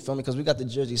cool. You feel me? Because we got the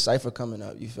Jersey Cypher coming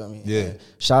up. You feel me? Yeah. And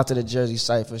shout out to the Jersey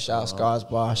Cypher. Shout out Scars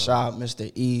Bar. Shout out Mr.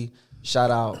 E.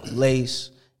 Shout out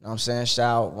Lace. You know what I'm saying?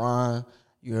 Shout out Ron.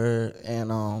 You heard?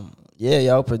 And yeah,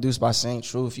 yo, produced by Saint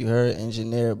Truth. You heard?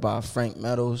 Engineered by Frank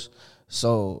Meadows.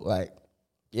 So like,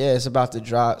 yeah, it's about to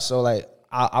drop. So like,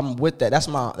 I'm with that. That's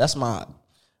my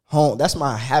home. That's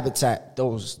my habitat.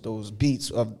 Those beats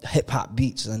of hip hop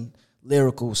beats and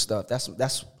lyrical stuff. That's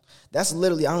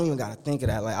literally. I don't even gotta think of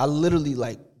that. Like I literally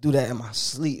like do that in my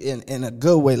sleep in a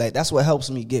good way. Like that's what helps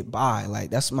me get by.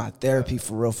 Like that's my therapy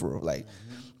for real. Like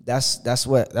that's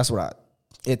what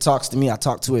it talks to me. I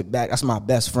talk to it back. That's my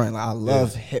best friend. Like I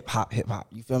love hip hop.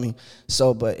 You feel me?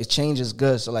 So, but it changes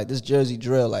good. So like this Jersey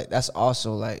Drill, like that's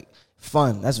also like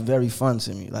fun. That's very fun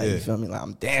to me. Like you feel me? Like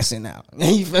I'm dancing now.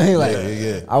 You feel me? Like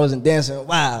I wasn't dancing.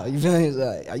 Wow. You feel me? It's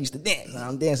like I used to dance. Now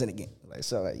I'm dancing again. Like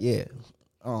so. Like yeah.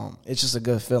 It's just a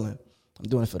good feeling. I'm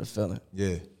doing it for the feeling.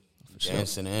 Yeah.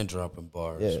 Dancing and dropping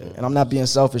bars. Yeah. Man. And I'm not being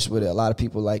selfish with it. A lot of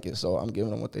people like it, so I'm giving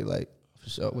them what they like. For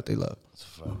sure, what they love. It's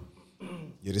fun.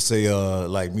 Yeah, they say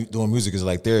like doing music is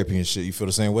like therapy and shit. You feel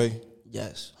the same way?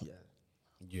 Yes. Yeah.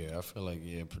 Yeah, I feel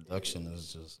like production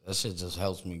is just that shit just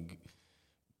helps me.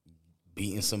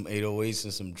 Beating some 808s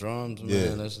and some drums,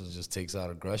 man, that shit just takes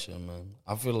out aggression, man.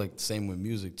 I feel like the same with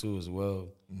music too, as well.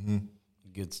 Mm-hmm.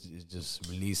 It's just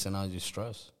releasing out your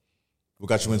stress. What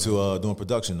got you into doing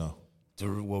production though?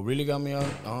 What really got me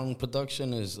on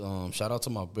production is shout out to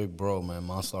my big bro, man,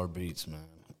 Monstar Beats, man.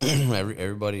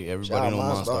 everybody knows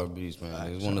Monstar Beats,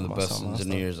 man. He's one of the best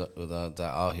engineers that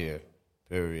out here.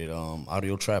 Period.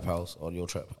 Audio Trap House. That's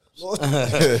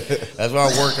where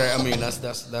I work at. I mean,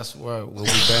 that's where we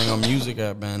bang on music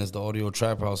at, man. Is the Audio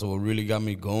Trap House. So what really got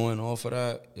me going off of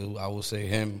that, I would say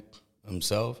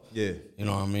himself. Yeah. You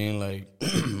know what I mean? Like,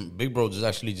 Big Bro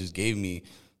just gave me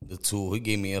the tool. He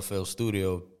gave me FL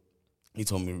Studio. He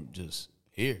told me just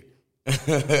here.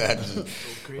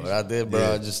 What I did,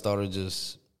 bro, I just started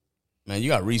man, you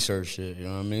got research shit. You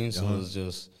know what I mean? So it's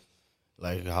just.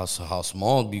 Like how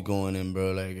Smallz be going in,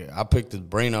 bro. Like I picked his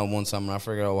brain out one time and I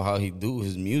figured out how he do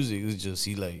his music. It's just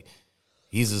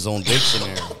he's his own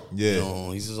dictionary. Yeah, you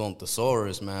know, he's his own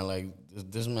thesaurus, man. Like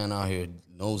this man out here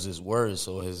knows his words,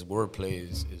 so his wordplay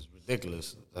is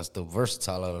ridiculous. That's the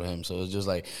versatile out of him. So it's just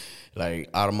like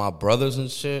out of my brothers and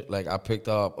shit. Like I picked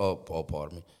up.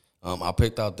 Pardon me. I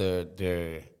picked out their.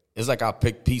 It's like I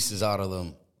picked pieces out of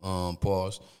them.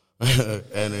 Pause.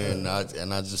 and then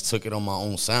I just took it on my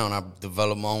own sound. I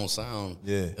developed my own sound.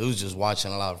 Yeah, it was just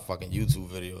watching a lot of fucking YouTube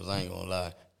videos. I ain't gonna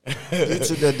lie.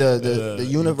 YouTube, the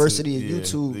University of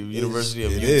YouTube. The University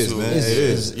of YouTube, man. It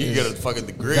is. You can get a fucking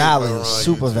degree. Valid,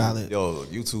 super YouTube. Valid. Yo,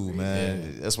 YouTube,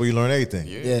 man. That's where you learn everything.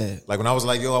 Yeah. Like when I was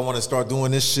like, yo, I want to start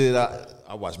doing this shit.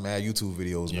 I watch mad YouTube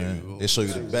videos, man. They show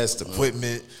you the best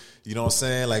equipment. You know what I'm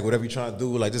saying? Like whatever you're trying to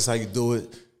do, like this is how you do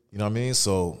it. You know what I mean?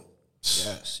 So.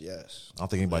 Yes. I don't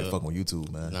think anybody fucking with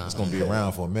YouTube, man. It's gonna be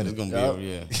around for a minute. It's gonna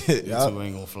be, YouTube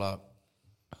ain't gonna flop.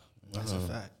 That's a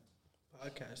fact.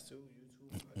 Podcast too,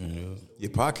 YouTube. Yeah,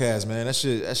 podcast, man.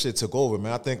 That shit took over,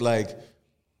 man. I think like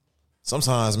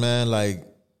sometimes, man, like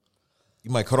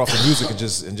you might cut off the music and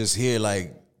just hear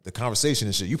like the conversation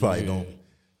and shit. You probably don't.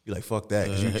 You're like, fuck that,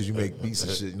 because you make beats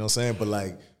and shit. You know what I'm saying? But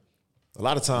like a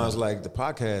lot of times, like the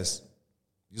podcast,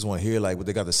 you just want to hear like what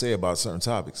they got to say about certain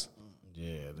topics. Yeah,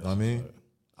 you know what I mean?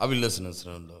 I'll be listening to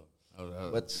them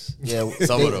though. But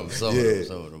some of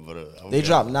them. But they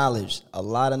drop knowledge, a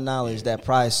lot of knowledge that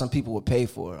probably some people would pay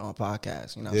for on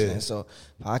podcasts. You know what I'm saying? So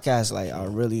podcasts like are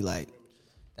really like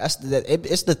it's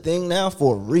the thing now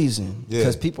for a reason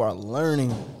because people are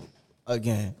learning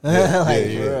again. For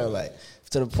real, like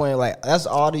to the point like that's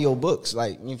audio books.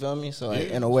 Like you feel me? So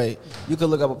like, in a way, you could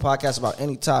look up a podcast about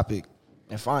any topic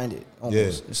and find it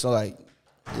almost. Yeah. So like.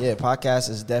 Yeah, podcast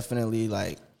is definitely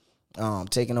like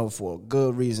taking over for a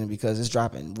good reason because it's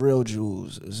dropping real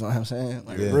jewels. You know what I'm saying?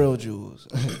 Like real jewels.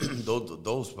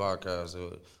 those podcasts,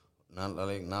 not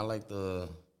like the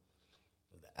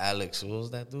Alex. What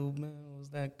was that dude, man? What was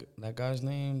that guy's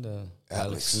name? The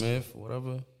Alex Smith,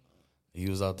 whatever. He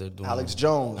was out there doing Alex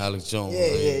Jones. Yeah.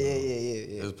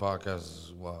 His podcast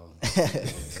is wild.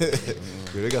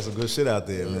 They got some good shit out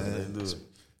there, man. They do.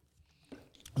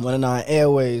 109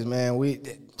 AirWaves, man.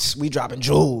 We dropping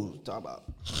jewels. Talk about.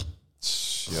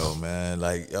 Yo, man,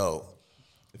 like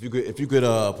if you could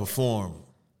perform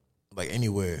like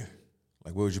anywhere,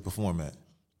 like where would you perform at?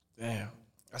 Damn,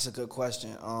 that's a good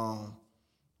question.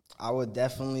 I would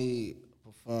definitely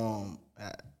perform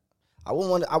at. I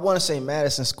want to say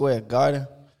Madison Square Garden,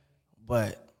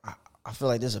 but I feel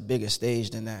like there's a bigger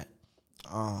stage than that.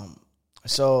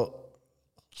 So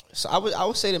I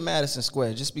would say the Madison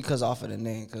Square just because off of the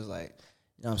name, because like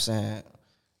you know what I'm saying.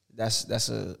 That's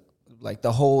a like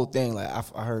the whole thing. Like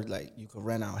I heard like you could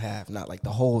rent out half, not like the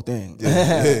whole thing.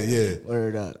 Yeah.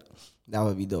 Word up. That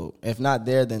would be dope. If not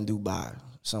there, then Dubai.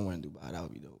 Somewhere in Dubai, that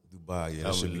would be dope. Dubai, yeah,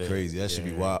 that should be crazy. That should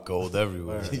be wild. Gold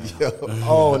everywhere.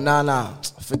 Oh, nah.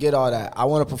 Forget all that. I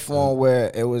want to perform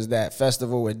where it was that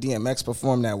festival where DMX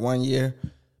performed that one year.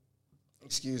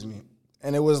 Excuse me.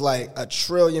 And it was like 1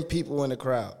 trillion people in the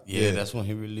crowd. Yeah, that's when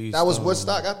he released. That was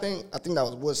Woodstock, I think. I think that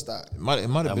was Woodstock. It might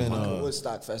have been.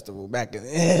 Woodstock Festival back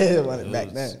then. Back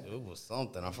then. It was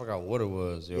something. I forgot what it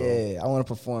was. Yo. Yeah, I want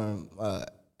to perform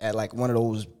at like one of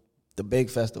those, the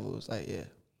big festivals. Like, yeah.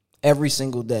 Every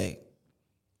single day.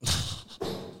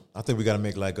 I think we got to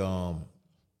make like, you know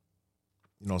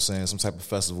what I'm saying, some type of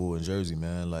festival in Jersey,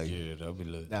 man. Like, Yeah, that'd be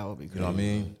lit. That would be great. you know what I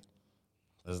mean?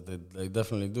 They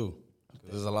definitely do.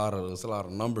 There's a lot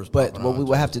of numbers. But popping what out we in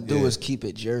would have to Jersey. do is keep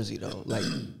it Jersey, though.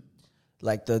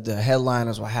 Like the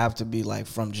headliners will have to be, like,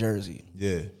 from Jersey.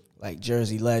 Yeah. Like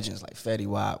Jersey legends, like Fetty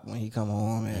Wap when he come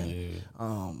home, and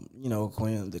you know,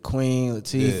 the Queen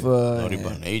Latifah, Naughty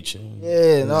by Nature.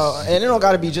 yeah, no, and it don't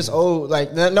got to be just old,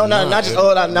 like not just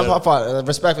old. Not my fault.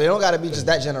 Respectfully, it don't got to be just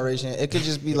that generation. It could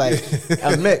just be like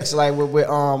a mix, like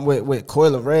with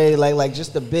Coil Ray, like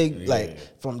just the big like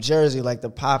from Jersey, like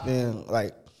the popping,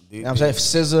 like you know what I'm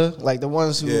saying, SZA, like the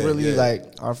ones who really like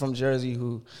are from Jersey,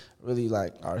 who really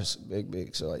like are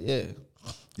big. So like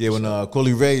Yeah, when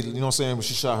Coily Ray, you know what I'm saying, when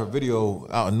she shot her video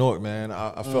out in Newark, man,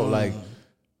 I felt like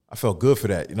I felt good for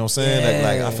that. You know what I'm saying?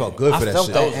 Like I felt good for that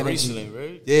shit. That was recently,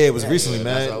 right? Yeah, it was recently,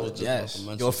 man. I was just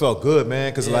Yo, it felt good,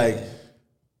 man, because like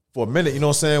for a minute, you know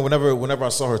what I'm saying, whenever I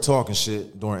saw her talking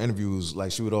shit during interviews,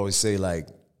 like she would always say like,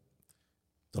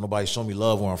 don't nobody show me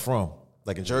love where I'm from.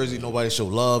 Like in Jersey, nobody show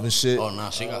love and shit. Oh, nah,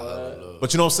 she got love.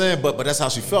 But you know what I'm saying? But that's how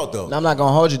she felt though. Now, I'm not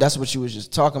gonna hold you. That's what you was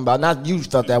just talking about. Not you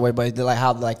felt that way, but like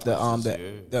how like the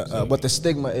what the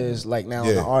stigma is like now on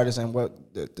the artists and what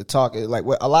the talk is like.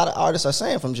 What a lot of artists are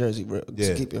saying from Jersey, bro.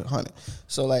 Just keep it 100.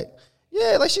 So like,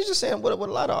 yeah, like she's just saying what a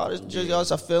lot of artists, Jersey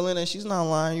artists are feeling, and she's not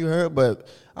lying. You heard, but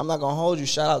I'm not gonna hold you.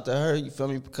 Shout out to her. You feel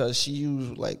me? Because she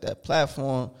used like that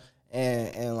platform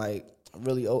and like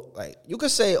really like you could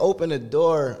say open the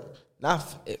door.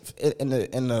 Not in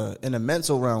the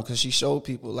mental realm, because she showed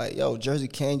people like, yo, Jersey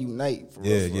can unite for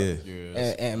real.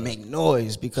 And make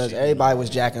noise, because everybody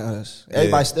was jacking us.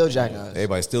 Everybody's still jacking us.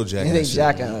 Everybody's still jacking They us.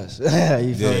 jacking us.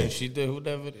 You feel me? She did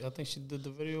that video. I think she did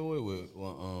the video with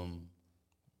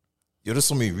Yo, there's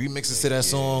so many remixes to that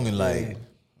song, and like,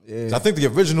 I think the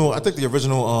original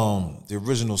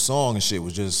song and shit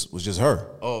was just her.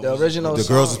 Oh, The original The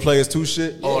song. Girls Is Players Too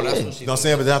shit. Oh, that's what she You know what I'm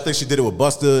saying? But then I think she did it with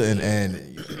Busta, and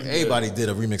everybody did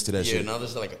a remix to that Yeah, shit. now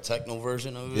there's like a techno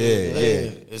version of it. Yeah.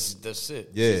 That's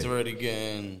it. Yeah. She's already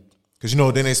getting. Because, you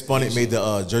know, then they spun it, made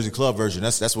the Jersey Club version.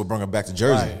 That's what brought her back to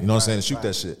Jersey. You know what I'm saying? To shoot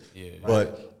that shit. Yeah.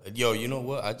 But, Yo, you know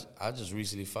what? I just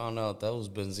recently found out that was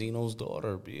Benzino's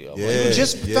daughter. I'm yeah. like, You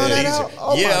just found that out?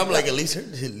 Oh my I'm God. like, at least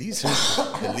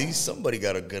somebody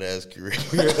got a good ass career.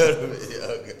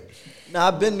 Nah,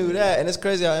 I've been knew that, and it's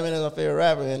crazy how Eminem's my favorite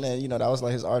rapper, and then that was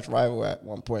like his arch rival at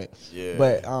one point. Yeah.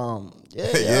 But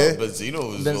Benzino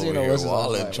was over here was his arch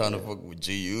wilding, rival. trying to fuck with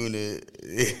G Unit.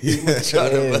 He was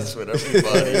trying to mess with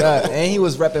everybody. Yeah, and he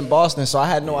was repping Boston, so I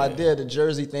had no idea the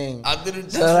Jersey thing. I didn't.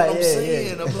 That's So, what like, I'm yeah,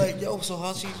 saying. yeah. I'm like, yo, so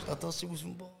how she? I thought she was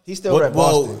from Boston. He still rep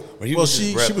Boston.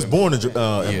 she was born in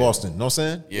Boston. You know what I'm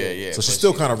saying? Yeah. So she but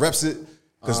still kind of reps it,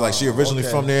 because like she originally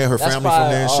okay. from there, her That's family from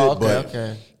there and shit.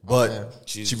 probably- But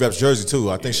she reps Jersey too.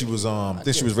 I think she was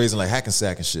raised in like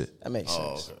Hackensack and shit. That makes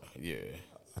Oh, sense. okay. Yeah.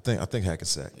 I think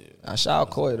Hackensack. I shout out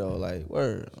Koi though, like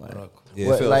word, like, Yeah,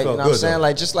 what, it felt like you know what I'm good, saying,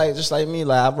 though. just like me,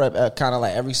 like I rep kind of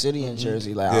like every city in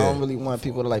Jersey. Like I don't really want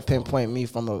people to like pinpoint me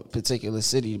from a particular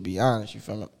city. To be honest, you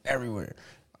from everywhere.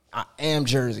 I am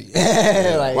Jersey.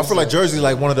 Like, I feel like Jersey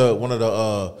like one of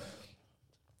the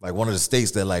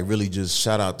states that like really just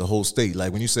shout out the whole state.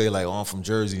 Like when you say like, oh, I'm from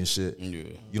Jersey and shit,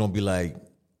 you don't be like,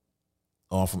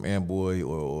 oh, I'm from Amboy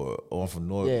or I'm from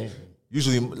North. Yeah.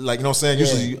 Usually, like, you know what I'm saying?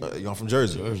 Usually, I'm from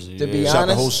Jersey. To be Shout the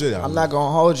honest, whole shit out. I'm not gonna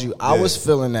hold you. I was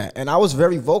feeling that, and I was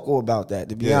very vocal about that.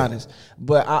 To be Yeah. honest,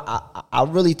 but I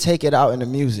really take it out in the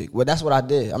music. Well, that's what I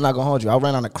did. I'm not gonna hold you. I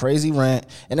ran on a crazy rant,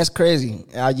 and that's crazy.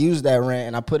 And I used that rant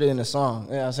and I put it in the song.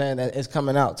 You know what I'm saying? That it's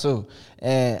coming out too,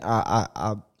 and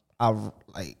I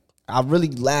really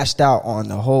lashed out on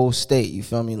the whole state. You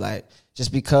feel me? Like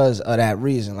just because of that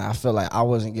reason. Like I feel like I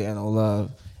wasn't getting no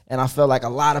love. And I felt like a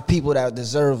lot of people that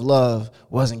deserve love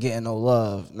wasn't getting no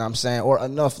love, you know what I'm saying? Or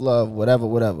enough love,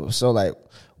 whatever. So, like,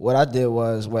 what I did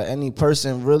was what any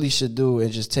person really should do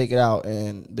is just take it out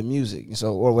in the music.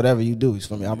 So, or whatever you do, you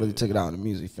feel me? I really took it out in the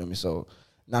music, you feel me? So, you know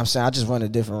what I'm saying? I just went a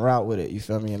different route with it, you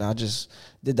feel me? And I just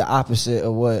did the opposite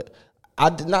of what, I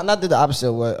did not did the opposite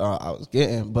of what I was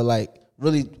getting, but, like,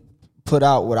 really put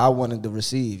out what I wanted to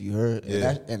receive, you heard?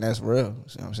 Yeah. And that's real, you know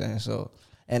what I'm saying? So.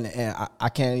 And I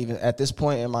can't even, at this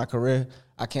point in my career,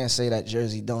 I can't say that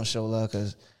Jersey don't show love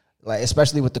because, like,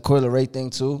 especially with the Coi Leray thing,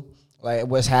 too, like,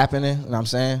 what's happening, you know what I'm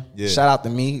saying? Yeah. Shout out to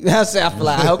me. You know what I'm saying? I feel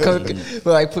like I could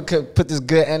like, put this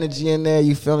good energy in there,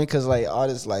 you feel me? Because, like, all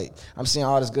this, like, I'm seeing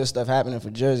all this good stuff happening for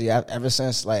Jersey ever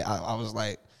since, like, I was,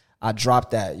 like, I dropped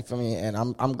that, you feel me? And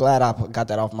I'm glad I got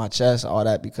that off my chest, all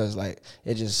that, because, like,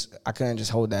 I couldn't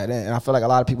just hold that in. And I feel like a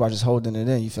lot of people are just holding it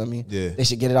in, you feel me? Yeah. They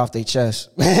should get it off their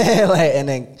chest. Like, and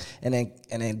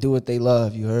then do what they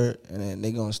love, you heard? And then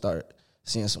they gonna start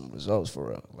seeing some results for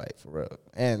real, like, for real.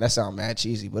 And that sound mad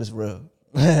cheesy, but it's real.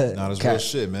 Nah, that's real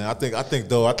shit, man. I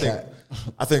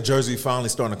think Jersey finally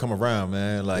starting to come around,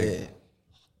 man. Like,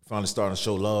 finally starting to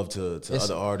show love to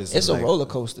other artists. It's a like, roller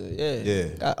coaster, yeah.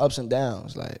 Got ups and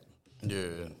downs, like. Yeah.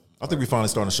 I think we finally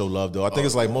starting to show love, though. I think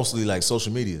it's like mostly like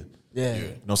social media. Yeah. You know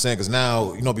what I'm saying? Because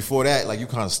now, you know, before that, like, you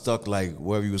kind of stuck like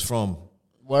wherever you was from.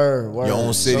 Word. Your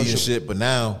own city and shit. But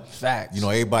now, facts. You know,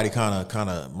 everybody kind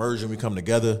of merge and we come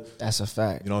together. That's a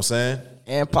fact. You know what I'm saying?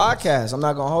 And podcasts. I'm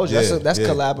not gonna hold you. That's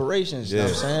collaborations. You know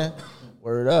what I'm saying?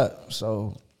 Word up.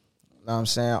 So. You know what I'm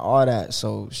saying? All that.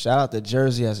 So shout out to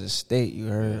Jersey as a state, you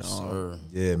heard?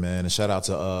 Yeah, man. And shout out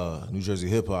to New Jersey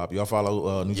hip hop. Y'all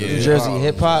follow New Jersey New Jersey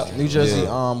hip hop? New Jersey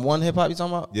One Hip Hop you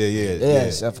talking about? Yeah.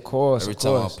 Yes, of course. Every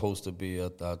time I'm supposed to be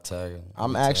at that tag.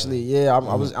 I'm actually, I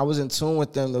was in tune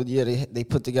with them the year they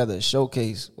put together a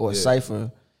showcase or a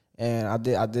cipher. And I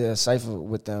did a cipher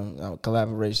with them,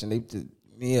 collaboration. They did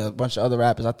me, a bunch of other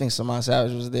rappers. I think Samaj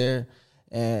Savage was there.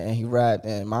 And he rapped,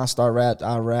 and Monstar rapped,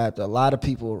 I rapped. A lot of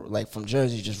people, like, from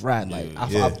Jersey just rapped. Like, I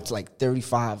like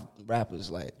 35 rappers,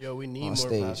 like, yo, we need on more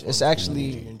stage. It's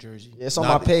actually, in Jersey. It's on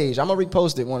my page. I'm going to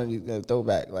repost it, one of these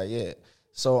throwback, like, yeah.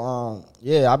 So,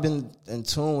 I've been in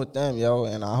tune with them, yo,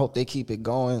 and I hope they keep it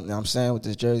going, you know what I'm saying, with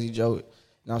this Jersey joke. You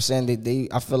know what I'm saying?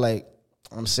 I feel like,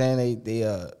 I'm saying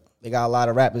they got a lot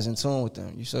of rappers in tune with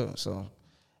them, so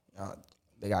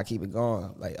they got to keep it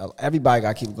going. Like, everybody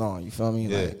got to keep it going, you feel me?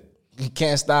 Yeah. Like, you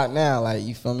can't stop now, like,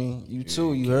 you feel me? You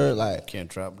too, you heard, like, Can't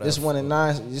drop that. this 1 and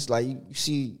 9, just like you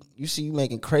see you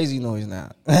making crazy noise now.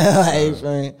 Like, you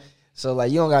feel me? So,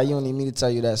 like, you don't need me to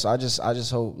tell you that. So I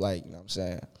just hope, like, you know what I'm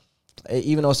saying?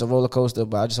 Even though it's a roller coaster,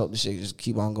 but I just hope this shit just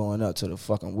keep on going up till the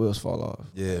fucking wheels fall off.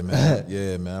 Yeah, man.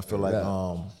 Yeah, man. I feel like you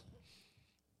know,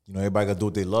 everybody gotta do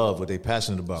what they love, what they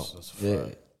passionate about.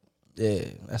 Yeah,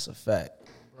 that's a fact.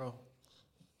 Bro.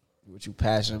 What you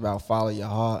passionate about, follow your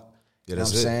heart. Yeah, You know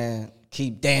that's what I'm it. saying?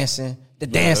 Keep dancing. The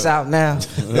dance out now.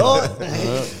 Lord.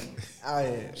 Out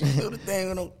here. Do the thing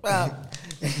with no problem.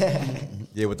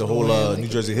 Yeah, with the whole New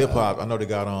Jersey hip hop, I know they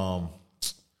got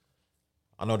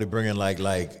I know they bringing like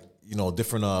you know,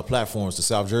 different platforms to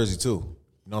South Jersey too. You know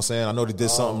what I'm saying? I know they did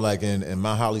something like in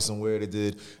Mount Holly somewhere. They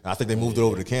did. I think they moved it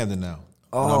over to Camden now.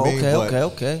 You know what I mean?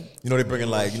 Okay. You know, they bringing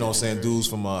like, you know what I'm saying, dudes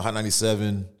from Hot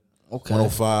 97,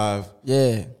 105,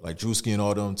 like Drewski and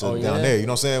all them to down there. You know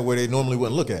what I'm saying? Where they normally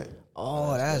wouldn't look at.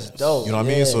 Oh, that's dope. You know what I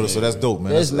mean? So that's dope,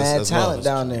 man. There's that's talent love.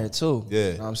 down there too.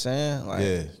 Yeah. You know what I'm saying?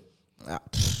 Like,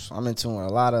 I'm in tune with a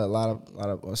lot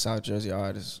of South Jersey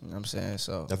artists. You know what I'm saying?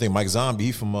 So I think Mike Zombie,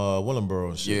 he from Willenboro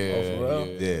and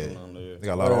shit. Yeah. They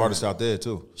got a lot of artists out there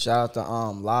too. Shout out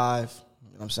to Live.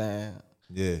 You know what I'm saying?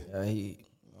 Yeah. He.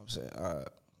 You know what I'm saying?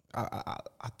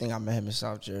 I think I met him in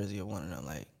South Jersey or one of them.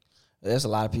 Like, there's a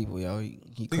lot of people, yo. He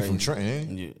He crazy. from Trenton, ain't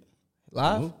he? Yeah.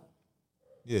 Live?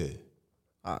 Yeah.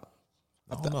 I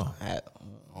don't know. Yeah,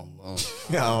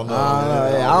 I don't know.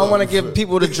 I don't want to give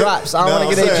people the drops. I don't want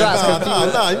to get their drops.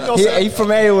 Nah, you know what I'm saying? He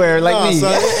from everywhere, like me.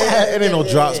 Son, it ain't no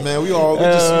drops, man. We just, you know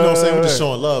what I'm saying? We just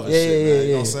showing love and shit, man.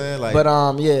 You know what I'm saying? Like,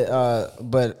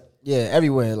 But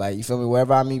everywhere, like, you feel me?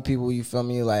 Wherever I meet people, you feel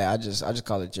me? Like, I just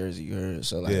call it Jersey. You heard?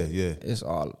 So like, it's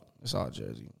all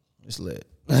Jersey. It's lit.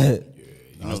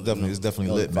 it's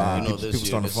definitely lit, man. You know, People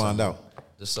starting to find out.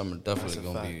 This summer definitely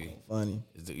gonna be Funny.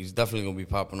 He's definitely gonna be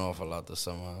popping off a lot this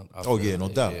summer. I Oh, feel yeah, no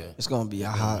doubt. It's gonna be a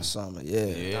hot summer. Yeah. Nah,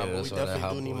 but we that's what that definitely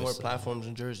hot do need boy more said. platforms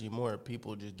in Jersey, more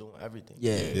people just doing everything.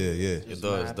 Yeah. Yeah. Just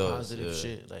does, mad does, positive yeah.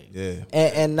 shit. Like, Yeah.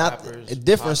 And not rappers,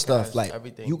 different podcasts, stuff. Like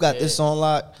everything. you got Yeah. this on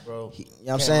lock, Bro, you know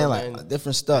what I'm saying? Like cameramen,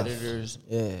 different stuff. editors,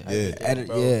 Yeah. everything,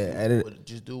 bro. Edit.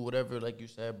 Just do whatever, like you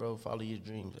said, bro. Follow your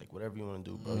dreams, like whatever you want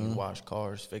to do, bro. Mm-hmm. You wash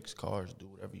cars, fix cars, do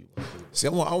whatever you want to do. See,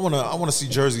 I want to see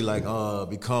Jersey like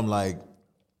become like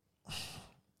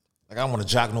I don't want to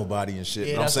jock nobody and shit.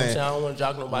 Yeah, You know that's what I'm what I'm saying? saying. I don't want to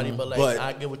jock nobody, but like But-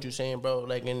 I get what you're saying, bro.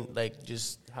 Like and like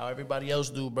just how everybody else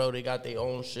do, bro. They got their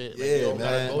own shit. Like, Yeah, you don't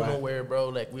man. gotta go Right. nowhere, bro.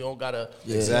 Like we don't gotta.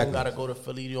 You Exactly. don't gotta go to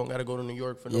Philly. You don't gotta go to New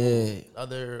York for no Yeah.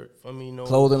 other. For me, no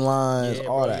Clothing lines, Yeah,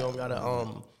 all bro, that. You don't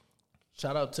gotta.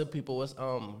 Shout out to people. What's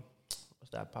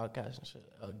that podcast and shit?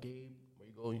 Gabe, where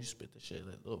you go and you spit the shit,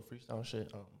 like little freestyle shit.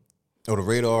 Oh, the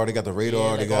radar. They got the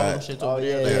radar. Yeah, they like all them got. shits Oh, over there.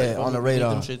 yeah, Like, yeah, from on the we did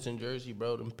radar. Them shits in Jersey,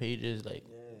 bro. Them pages, like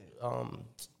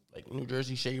New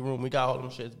Jersey Shade Room. We got all them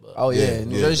shits, but Oh yeah, Yeah,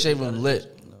 New yeah. Jersey Shade Room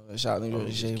lit. Shout out New Jersey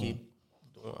just Shade Room. keep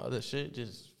doing other shit.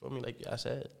 Just for me, like I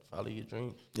said, follow your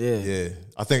dreams. Yeah. Yeah,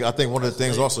 I think one of the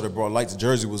things also that brought light to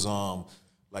Jersey was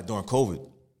like during COVID.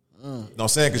 You know what I'm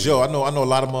saying? Cause I know a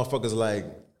lot of motherfuckers like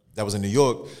that was in New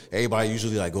York. Everybody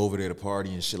usually like go over there to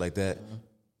party and shit like that.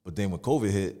 But then when COVID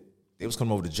hit, they was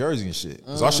coming over to Jersey and shit.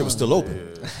 Cause our shit was still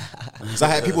open. So I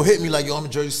had people hit me like, yo, I'm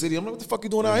in Jersey City. I'm like, what the fuck you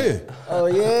doing out here? Oh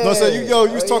yeah. You know what I'm saying?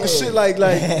 You was talking yeah. shit like,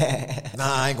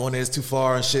 nah, I ain't going there. It's too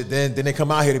far and shit. Then they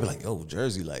come out here, they be like, yo,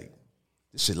 Jersey, like,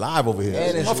 this shit live over here.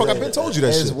 And it's Motherfucker, I've been told you that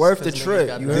and shit. it's worth the Cause niggas trip.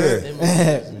 got You the- heard?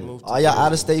 them moved to All y'all Jersey.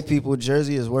 out of state people,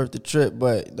 Jersey is worth the trip,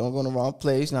 but don't go in the wrong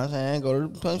place. You know what I'm saying? Go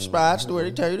to the spots where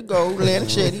they tell you to go. Atlantic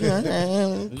City, you know what I'm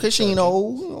saying?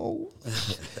 Casino, you know.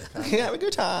 Have a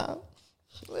good time.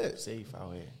 Lit. Safe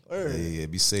out here. Yeah,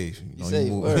 be safe. You know, safe.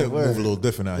 you move, Word, word. move a little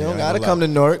different out You here. don't I ain't gotta gonna come lie.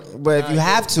 to Newark, but if you Nah,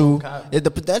 have go to, Cop. at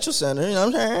the Prudential Center, you know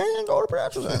what I'm saying? Go to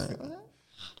Prudential Center.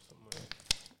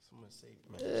 Someone safe,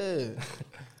 man. Yeah.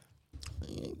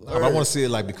 But I want to see it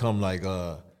like become like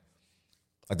the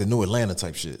new Atlanta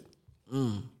type shit.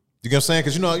 You get what I'm saying?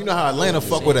 Because you know how Atlanta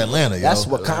fuck with Atlanta, yo. That's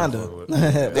Wakanda.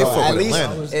 They fuck At with least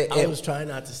Atlanta. I was trying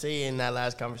not to say it in that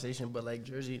last conversation, but like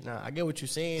Jersey, I get what you're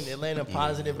saying. Atlanta,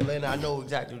 positive Atlanta. I know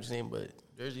exactly what you're saying, but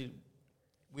Jersey,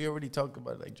 we already talked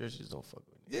about it. Like Jersey don't fuck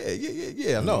with it.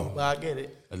 Yeah, I know. But I get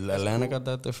it. Atlanta got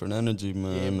that different energy,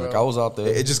 man. Yeah, like bro. I was out there.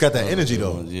 It just got that energy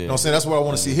though. Yeah. You know what I'm saying? That's what I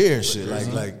want to see here and shit. Like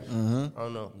I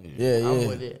don't know. Yeah, I'm yeah.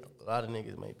 with it. A lot of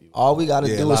niggas might be. All we gotta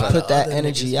Yeah, a do is lot of put that other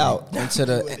energy niggas out into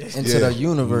Yeah. the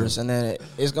universe, and then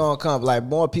it's gonna come. Like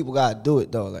more people gotta do it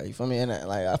though. Like you feel me? And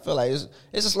like I feel like it's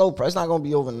a slow process. It's not gonna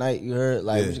be overnight. You heard?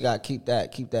 Like Yeah. we just gotta keep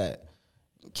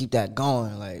that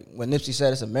going. Like when Nipsey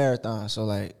said, it's a marathon. So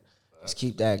like let's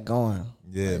keep that going.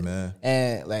 Yeah, man.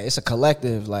 And like it's a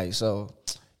collective. Like so.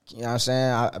 You know what I'm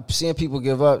saying? I'm seeing people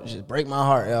give up just break my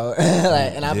heart, yo.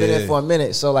 Like, and I've been Yeah. there for a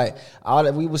minute. So like all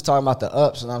that we was talking about the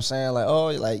ups, and I'm saying like, oh,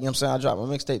 like, you know what I'm saying? I dropped my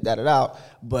mixtape, that it out.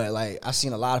 But like I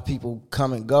seen a lot of people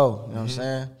come and go. You know what I'm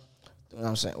saying? You know what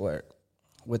I'm saying? Where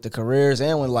with the careers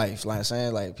and with life. Like I'm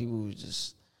saying, like people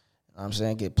just you know what I'm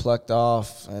saying, get plucked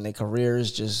off and their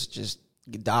careers just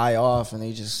die off and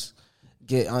they just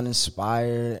get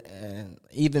uninspired. And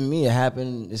even me, it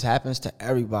happens to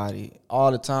everybody all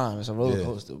the time. It's a roller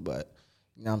coaster, but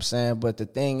you know what I'm saying? But the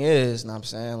thing is, you know what I'm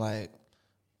saying, like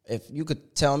if you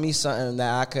could tell me something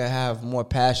that I could have more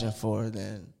passion for,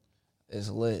 then it's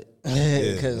lit.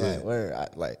 Because yeah. like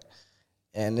where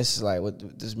and this is like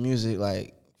with this music,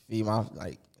 like feed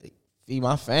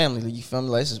my family. You feel me?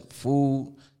 Like this is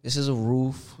food, this is a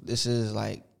roof, this is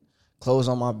like clothes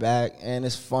on my back, and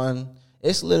it's fun.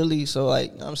 It's literally so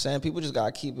like, you know what I'm saying? People just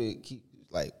gotta keep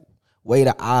like weigh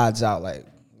the odds out. Like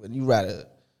would you rather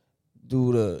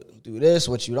do this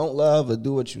what you don't love, or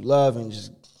do what you love and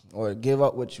just, or give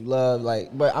up what you love?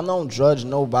 Like, but I don't judge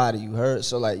nobody, you heard?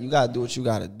 So like you gotta do what you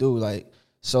gotta do. Like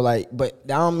so like, but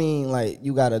that don't mean like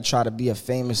you gotta try to be a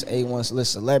famous A1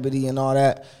 list celebrity and all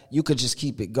that. You could just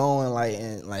keep it going, like,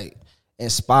 and like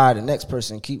inspire the next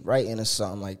person, keep writing or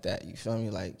something like that. You feel me?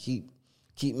 Like keep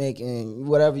making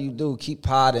whatever you do, keep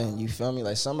potting, you feel me?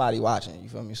 Like somebody watching, you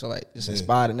feel me? So like just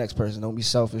inspire the next person. Don't be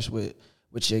selfish with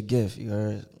your gift, you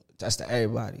heard? That's to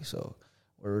everybody. So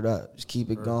word up. Just keep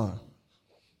it going.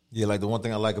 Yeah, like the one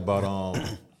thing I like about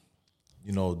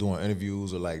doing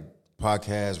interviews or like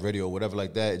podcasts, radio, whatever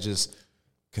like that, it just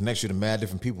connects you to mad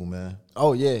different people, man.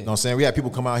 Oh yeah. You know what I'm saying? We had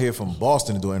people come out here from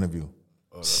Boston to do an interview.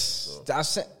 From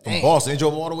Boston. They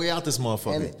drove all the way out this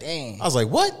motherfucker. Dang. I was like,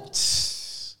 what?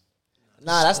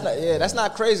 Nah, that's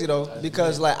not crazy though.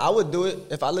 Because like I would do it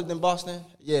if I lived in Boston.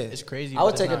 Yeah, it's crazy. I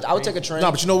would take a train. No,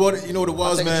 but you know what? You know what it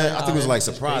was, man. I think it was like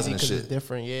surprising and crazy 'cause shit. it's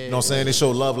different, yeah. You know what I'm saying? They show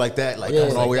love like that, like Yeah.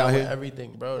 coming all the way out here.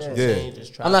 Everything, bro. It's Yeah. insane.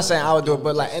 Just I'm not saying I would do it,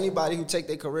 but like anybody who take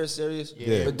their career serious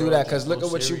Yeah. would do bro, that. Because just look go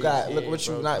at what you serious. got. Yeah, Look what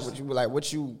you bro, not. just- What you like.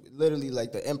 What you literally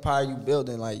like the empire you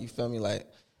building. Like you feel me? Like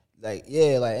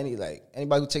yeah. Like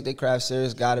anybody who take their craft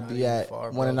serious got to be at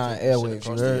far, 1 and bro. 9 Take that shit AirWave. You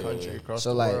across the heard? country, across So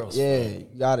the like world. yeah, you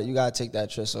gotta take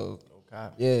that trip. So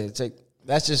God. yeah,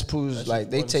 that just proves That's like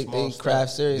just they one take small their step.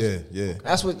 craft serious. Yeah.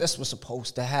 That's what's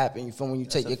supposed to happen. You feel me? When you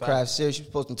take a your fact. craft serious, you're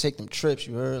supposed to take them trips.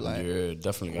 You heard? Like Yeah,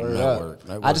 definitely got word network.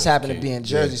 up. I just happen to be in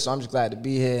Jersey, Yeah. so I'm just glad to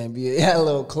be here and be a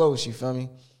little close. You feel me?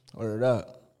 Word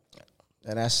up.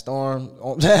 And that storm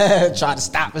tried to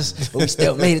stop us, but we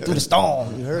still made it through the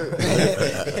storm. You heard?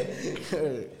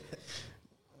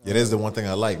 Yeah, that's the one thing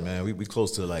I like, man. We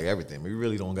close to like everything. We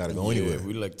really don't got to go anywhere.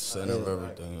 We like the center of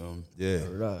everything. Yeah.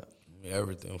 Word up.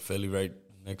 Everything. Philly right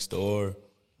next door.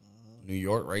 New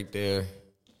York right there.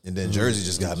 And then Jersey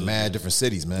just got mad different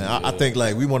cities, man. I think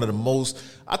like we one of the most.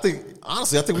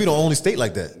 Honestly, I think we the only state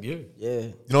like that. Yeah. Yeah.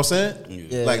 You know what I'm saying?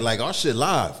 Yeah. Like our shit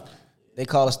live. They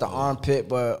call us the armpit,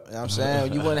 but you know what I'm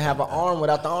saying? You wouldn't have an arm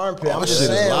without the armpit. I'm Our just shit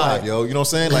is saying. live, Like, yo. You know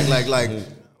what I'm saying? Like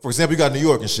for example, you got New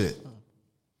York and shit.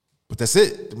 But that's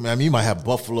it. I mean, you might have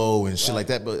Buffalo and shit like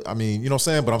that, but I mean, you know what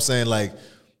I'm saying? But I'm saying like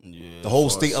the whole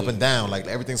state up and down, like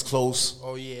everything's close.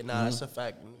 Oh yeah, nah, that's a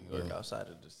fact. New York outside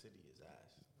of the city is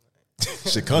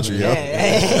ass. Shit country, yo.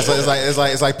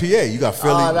 It's like PA. You got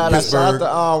Philly, shout out Pittsburgh.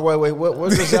 to, wait, where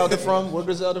Griselda from? Where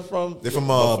Griselda from? They're from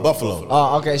Buffalo.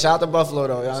 Oh, okay. Shout out to Buffalo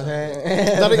though. You know what I'm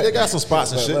saying? No, they got some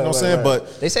spots and shit. You know what I'm saying?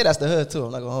 But they say that's the hood too.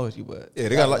 I'm not gonna hold you, but yeah,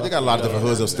 they got a lot of different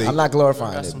hoods upstate. I'm not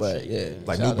glorifying it, but yeah.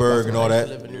 Like Shout out to Newburgh and all I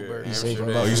live that. in Newburgh.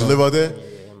 Oh, you used to live out there?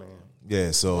 Yeah, man. Yeah,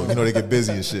 so you know they get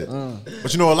busy and shit.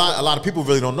 But you know a lot of people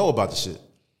really don't know about the shit.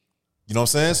 You know what I'm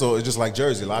saying? So it's just like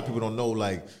Jersey. A lot of people don't know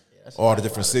like all the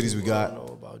different cities we I got. don't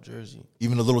know about Jersey.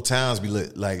 Even the little towns be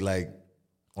lit like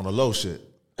on the low shit.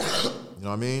 You know what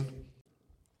I mean?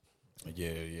 Yeah,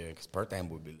 because Perth Am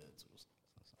would be lit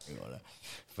too. You know that.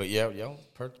 But yeah, yo,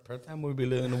 Perth Am would be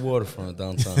lit in the waterfront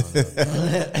downtown.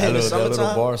 that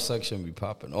little bar section be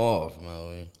popping off,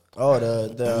 man. Oh,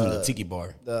 The tiki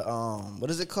bar. the what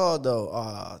is it called though?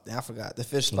 I forgot the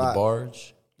fish The spot.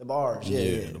 barge. The bars,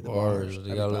 yeah. The barge.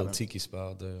 They got a little tiki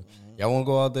spot out there. Y'all want to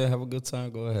go out there, have a good time?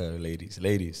 Go ahead, ladies.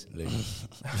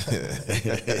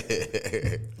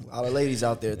 All the ladies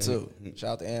out there too.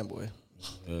 Shout out to Amboy.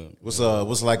 Yeah. What's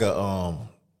like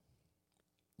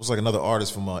another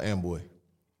artist from Amboy?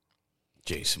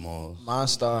 J Smallz.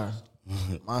 Monstar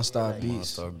Beats.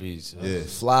 Monstar Beats. Yeah.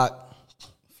 Flock,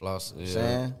 Floss. Yeah.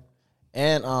 saying.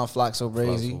 And Flock So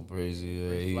Brazy. Floss so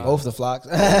brazy. Yeah. Both the Flocks.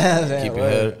 Keep your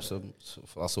head. So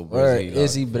Floss so Word. brazy.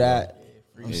 Izzy Brat.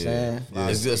 You know what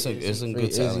I'm saying? It's some Free good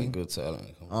Izzy. talent. Good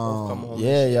talent. Come home.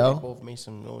 Yeah, They yo. both made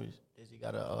some noise. Izzy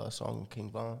got a song with King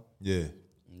Von. Yeah.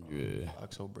 Yeah.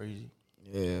 Oxo Brazy.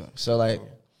 Yeah. So like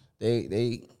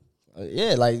they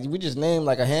like we just named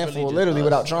like a handful just literally us.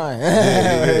 without trying.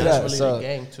 That's really So, the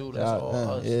gang too. That's all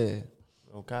us. Yeah.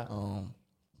 Okay.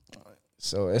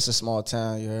 So it's a small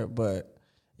town, you heard, but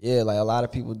yeah, like a lot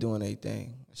of people doing their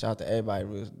thing. Shout out to everybody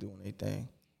really doing their thing.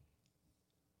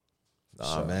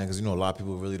 Nah, man, because you know a lot of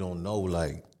people really don't know,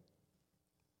 like,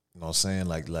 you know what I'm saying,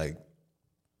 like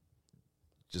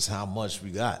just how much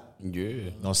we got. Yeah. You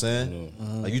know what I'm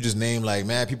saying? Like you just named like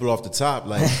mad people off the top,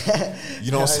 like you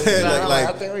know what I'm saying? Like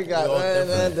I think we got oh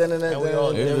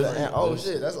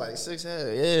shit, that's like 6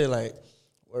 head. Yeah, like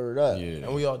word up. Yeah.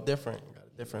 And we all different. Got a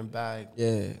different bag.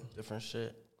 Yeah, Different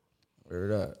shit.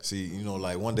 word up. see, you know,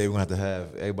 like one day we're gonna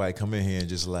have everybody come in here and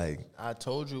just like I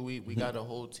told you we got a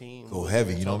whole team. Go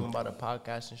heavy, you know? Talking about a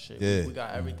podcast and shit. Yeah. We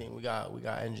got everything. We got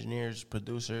engineers,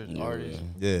 producers, artists.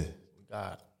 yeah. We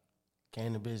got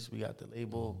cannabis. We got the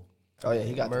label. Oh yeah,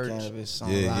 he got merch. the cannabis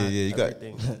song. Yeah. You got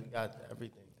Everything. We got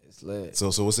everything. It's lit. so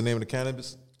what's the name of the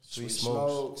cannabis? Sweet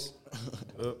smokes.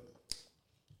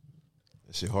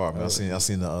 That shit hard, man. I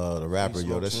seen the rapper, Sweet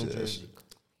yo. That Smokes, New shit. Jersey.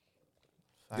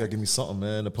 You gotta give me something,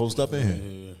 man, to post up in here.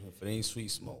 Yeah. If it ain't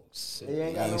Sweet Smokes. You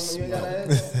ain't got no, you ain't got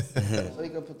that. So you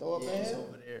can put throw up in It's here.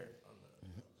 over there.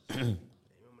 You want me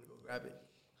to go grab it?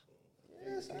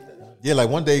 Yeah, like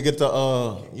one day get the you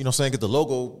know what I'm saying, get the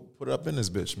logo, put it up in this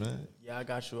bitch, man. Yeah, I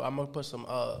got you. I'm gonna put some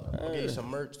I'll get you some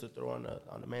merch to throw on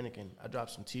the mannequin. I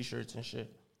dropped some t-shirts and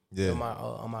shit. Yeah.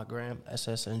 On my gram,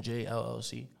 SSNJ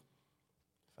LLC.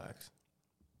 Facts.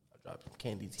 I dropped some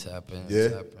candy tea. Tap in. Yeah.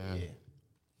 Tap in. Yeah.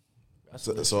 Got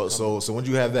some So when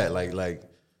you have that, like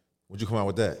when'd you come out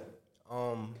with that?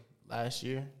 last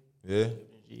year. Yeah?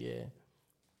 Yeah.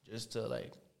 Just to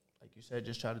like like you said,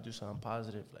 just try to do something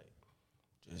positive. Like,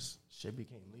 just shit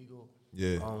became legal.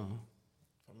 Yeah.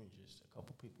 I mean, just a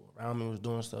couple people around me was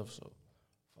doing stuff, so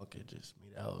fuck it, just me,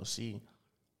 the LLC,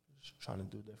 just trying to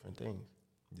do different things.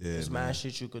 Yeah, There's man. mad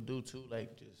shit you could do too,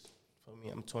 like just for me,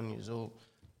 I'm 20 years old,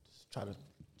 just try to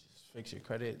just fix your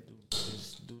credit,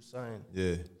 just do something.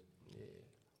 Yeah.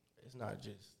 Yeah, it's not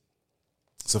just.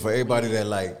 So for everybody that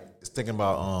like is thinking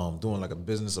about doing like a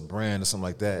business, a brand, or something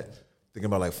like that, thinking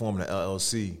about like forming an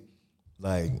LLC,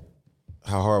 like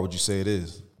how hard would you say it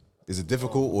is? Is it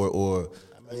difficult or?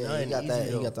 Yeah, he got easy,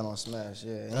 that. though. He got that on Smash.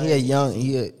 Yeah, and he a young.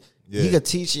 He could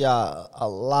teach y'all a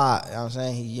lot. You know what I'm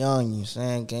saying, he young. You know what I'm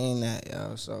saying, gain that,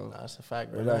 yo. So That's a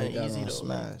fact, but bro. he Nothing got it easy on though.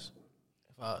 Smash.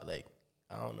 Like,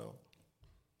 I don't know.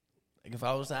 Like if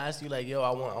I was to ask you, like, yo,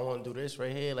 I want to do this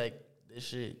right here, like this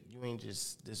shit, you ain't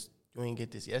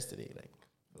get this yesterday, like.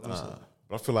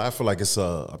 But I feel like it's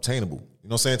obtainable. You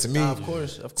know what I'm saying? To me, Of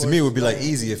course. To me, it would be like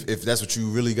easy if that's what you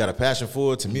really got a passion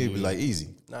for. To me, it'd be like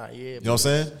easy. Nah, yeah. You know what I'm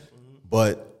saying?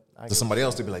 But to somebody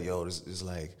else, they'd be like, yo, this is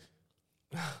like.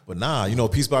 But nah, you know,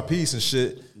 piece by piece and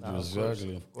shit.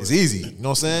 Exactly. It's easy. You know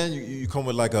what I'm saying? You come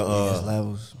with like a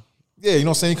Levels. yeah, you know what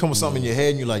I'm saying? You come with something in your head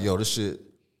and you're like, yo, this shit,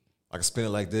 I can spin it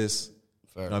like this.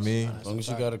 You know what I mean? As long as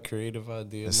you got a creative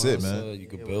idea, That's it, man. You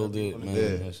can build it, man.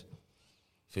 Yeah. Just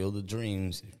feel the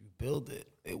dreams. If you build it,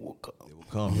 it will come. It will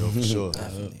come, yo, for sure.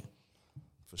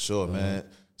 For sure, man.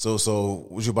 So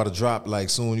what you about to drop like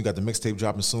soon? You got the mixtape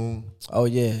dropping soon? Oh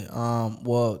yeah.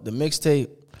 Well, the mixtape.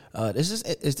 Is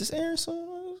this airing soon?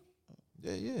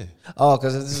 Yeah. Oh,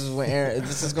 because this is when Aaron,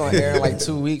 this is going to air in like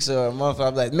 2 weeks or a month.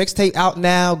 I'm like, mixtape out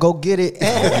now, go get it. You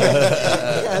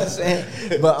know what I'm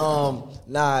saying? But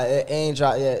nah, it ain't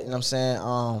dropped yet. You know what I'm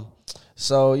saying?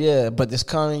 So yeah, but this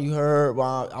coming, you heard.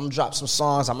 Well, I'm gonna drop some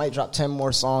songs. I might drop 10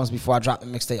 more songs before I drop the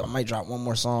mixtape. I might drop one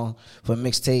more song for the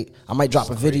mixtape. I might drop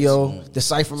a video. The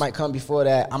cypher might come before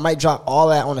that. I might drop all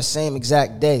that on the same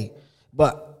exact day.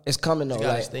 But it's coming though.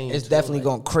 gotta Like, stay in it's tune, definitely like-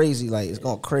 going crazy. Like it's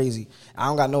going crazy. I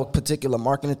don't got no particular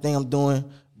marketing thing I'm doing,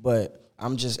 but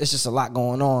it's just a lot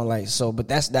going on. Like so, but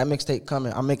that's that mixtape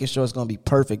coming. I'm making sure it's gonna be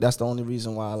perfect. That's the only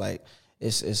reason why like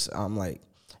I'm like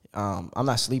I'm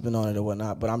not sleeping on it or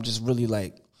whatnot, but I'm just really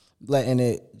like letting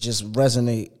it just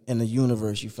resonate in the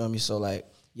universe. You feel me? So like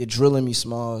you're drilling me,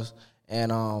 Smallz,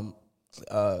 and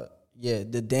yeah,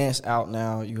 the dance out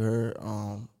now. You heard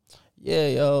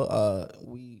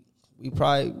we gonna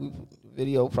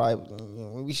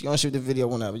shoot the video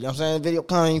whenever. You know what I'm saying? Video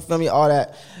coming, you feel me? All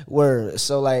that word.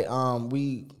 So like I'm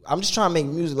just trying to make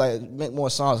music, like make more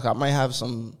songs. 'Cause I might have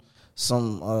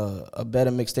a better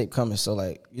mixtape coming. So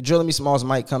like you're drilling me, Smallz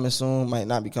might coming soon, might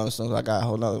not be coming soon. So I got a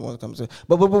whole nother one coming soon.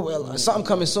 But something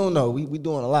coming soon though. We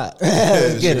doing a lot.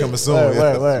 Let's get it. Coming soon.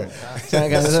 Word. Let's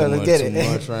get it.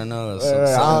 Too much right now.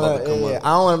 I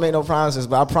don't want to make no promises,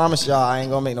 but I promise y'all I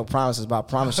ain't gonna make no promises. But I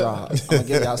promise y'all I'm gonna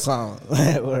give y'all something.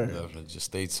 Word. Definitely. Just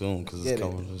stay tuned because Get it's it.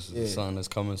 coming. This Yeah. is something that's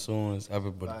coming soon. It's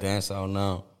everybody dance out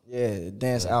now. Yeah,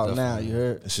 dance out definitely. now. You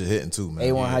heard? That shit hitting too, man.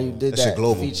 A1, how you did That shit that?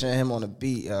 global. Featuring him on the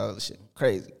beat, yo. Shit,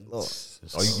 crazy. Lord.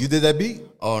 Oh, you did that beat?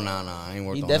 Oh nah, I ain't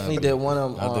worked He on definitely that. did one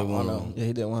of them. I did one of them. Yeah,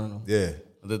 he did one of them. Yeah.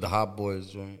 I did the Hot Boys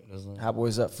joint. That's like, Hot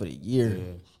Boys up for the year.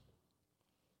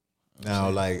 Now,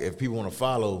 like, if people want to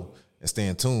follow and stay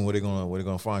in tune, where they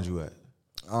gonna find you at?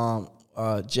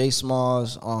 J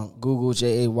Smallz on Google,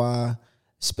 JAY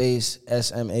space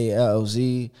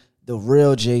SMALZ. The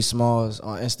real J Smallz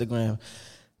on Instagram.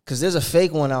 Cause there's a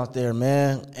fake one out there,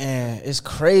 man, and it's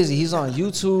crazy. He's on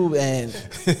YouTube, and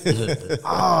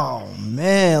oh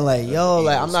man, like yo,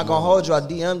 like I'm not gonna hold you. I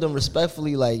DM'd him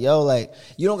respectfully, like yo, like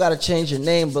you don't gotta change your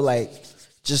name, but like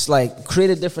just like create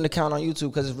a different account on YouTube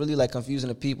because it's really like confusing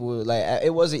the people. Like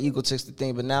it was an egotistic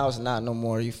thing, but now it's not no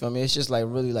more. You feel me? It's just like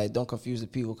really like don't confuse the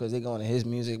people because they're going to his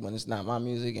music when it's not my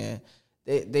music, and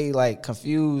they like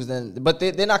confused, but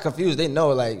they're not confused. They know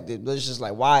like they're just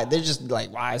like why they're just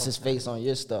like why is his face on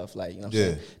your stuff? Like you know what I'm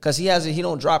saying? Because he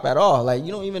don't drop at all. Like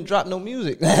you don't even drop no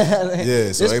music.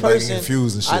 Yeah, so everybody get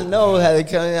confused and shit. I know how they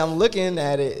come. I'm looking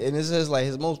at it and it says like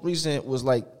his most recent was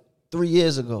like 3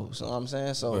 years ago. So I'm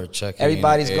saying so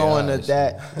everybody's going to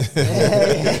that.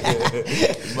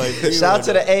 Shout out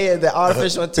to the A and the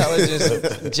artificial intelligence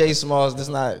J Smallz. This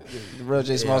not the real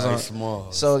J Smallz on.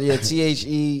 Smallz. So yeah, THE,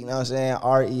 you know what I'm saying?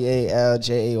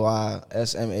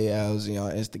 REALJAYSMALZ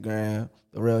on Instagram.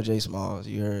 The real J Smallz,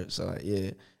 you heard. So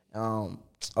yeah. Oh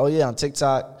yeah, on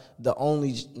TikTok, the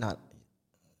only The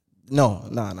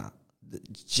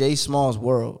J Smallz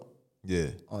World. Yeah.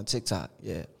 On TikTok,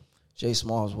 yeah. J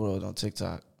Smallz World on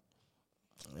TikTok.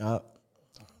 Yup.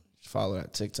 Follow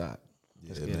that TikTok.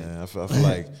 Yeah, man. I feel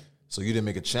like so you didn't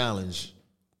make a challenge.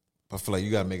 I feel like you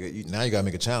gotta make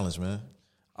a challenge, man.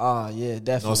 Oh yeah, You know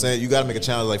definitely. what I'm saying? You got to make a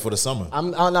challenge like for the summer.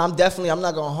 I'm not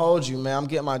gonna hold you, man. I'm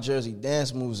getting my Jersey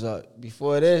dance moves up.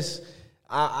 Before this,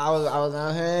 I was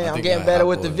out here. I'm think getting I better have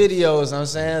with the one. videos. I'm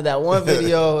saying that one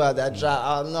video that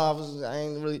dropped. I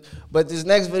ain't really. But this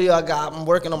next video I'm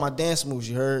working on my dance moves.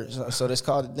 You heard? So that's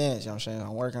called the dance. You know what I'm saying?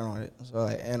 I'm working on it. So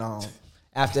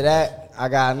after that, I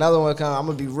got another one coming. I'm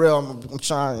gonna be real. I'm trying. You know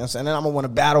what I'm saying? Then I'm gonna want to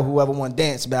battle whoever won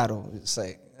dance battle. It's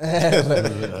like,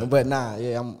 but nah,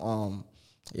 yeah, I'm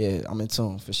in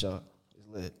tune for sure. It's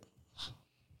lit.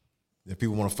 If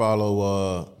people want to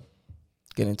follow,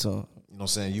 Get into it. you know what I'm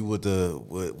saying, you with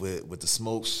the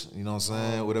smokes, you know what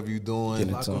I'm saying, whatever you doing.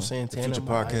 Flacco Santana, Future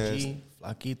my podcast. IG,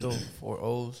 Flaquito, 4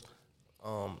 O's.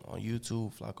 On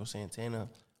YouTube, Flacco Santana,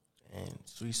 and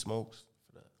Sweet Smokes.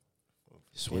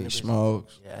 Sweet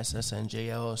Smokes. Yeah,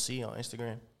 SSNJLLC on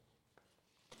Instagram.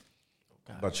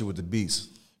 How about you with the beats?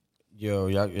 Yo,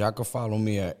 y'all can follow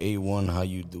me at A1 How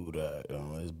You Do That.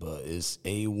 It's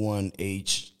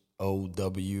A1HOWUDO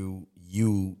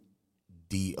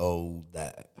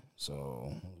that.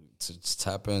 So just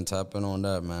tap in on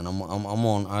that, man. I'm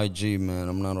on IG, man.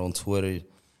 I'm not on Twitter.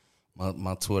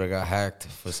 My Twitter got hacked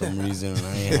for some reason, and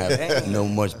I ain't have no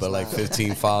much but like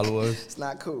 15 followers. It's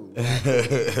not cool. Like,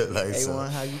 A1,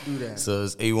 how you do that? So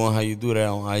it's A1 How You Do That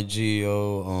on IG,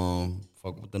 yo.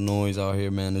 Fuck with the noise out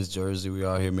here, man. This Jersey, we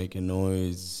out here making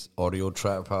noise. Audio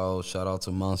Trap House. Shout out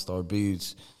to Monstar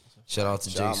Beats. Shout out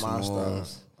to Jay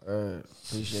Smallz.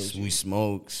 Appreciate Sweet you.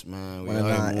 Smokes, man. We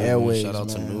 109 out here moving. AirWaves, Shout out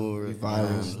to man. Newark. We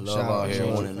vibing. Love Shout out out here,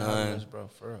 to 109. Bro,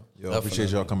 for real. Yo, appreciate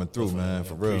y'all coming through, man,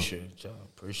 for real. Appreciate y'all.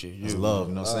 Appreciate you. It's love,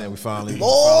 you know what I'm saying? We finally did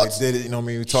it, you know what I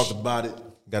mean? We talked about it.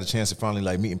 Got a chance to finally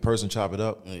like meet in person, chop it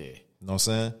up. Yeah. You know what I'm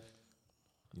saying?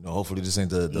 You know, hopefully this ain't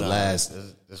the last.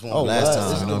 This last time,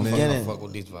 this you is know what I the mean? beginning. Fuck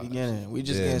with these vibes. Beginning. We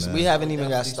just Yeah, getting. man. We haven't even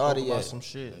got Definitely started spoke about yet. some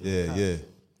shit. Yeah.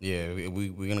 Yeah,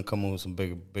 we're gonna come up with some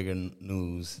bigger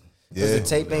news. Yeah. The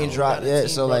tape ain't We dropped got a yet, team,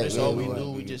 so bro. like, That's yeah, all we we-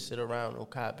 do. We just sit around, no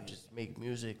copy, just make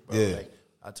music, bro. Yeah. Like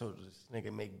I told you, this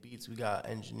nigga make beats. We got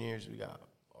engineers, we got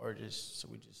artists, so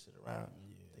we just sit around,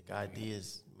 think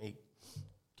ideas, make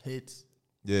hits,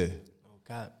 Yeah. no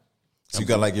cop. So you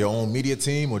got like your own media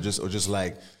team or just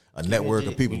like a network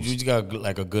of people? You just got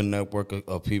like a good network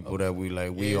of people that we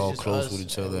like. We Yeah, it's all just close us, with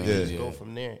each and other. we and just go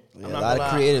from there. Yeah, I'm a not lot of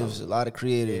gonna lie, creatives. A lot of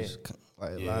creatives.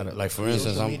 Like, a Yeah, lot of, like for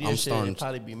instance, social I'm media shit, starting. it'd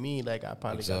probably be me. Like I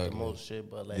probably got the Exactly. most shit,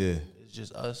 but like Yeah. it's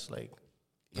just us. Like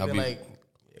I even be- like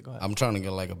yeah, go ahead. I'm trying to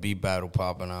get like a beat battle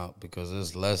popping out because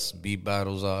there's less beat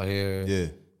battles out here. Yeah.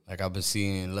 Like I've been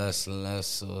seeing less and less,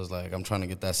 so it's like I'm trying to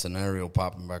get that scenario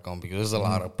popping back on because there's a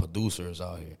lot of producers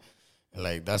out here. And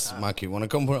like that's my key. When it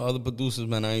comes to other producers,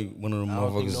 man, I ain't one of them I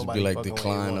don't think motherfuckers to be nobody like fucking with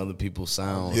decline A1. other people's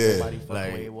sound. Yeah. Nobody fucking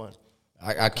Like, with A1.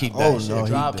 I keep Oh, that no, shit.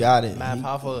 he Drop got it. Math He-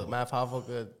 Hoffa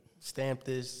could stamp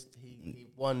this. He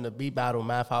won the beat battle.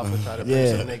 Math Hoffa tried to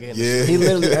Yeah. bring some nigga in. Yeah. he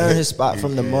literally earned his spot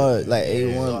from the mud, like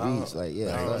A1 So I don't- beats, like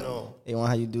yeah. I don't like, know. A1,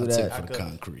 how you do Take that? for the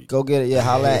concrete. Go get it. Yeah,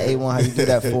 holla at A1, how you do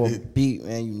that for a beat,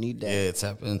 man. You need that. Yeah,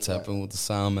 tap in with the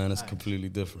sound, man. It's completely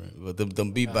different. But the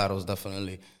beat battles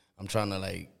definitely. I'm trying to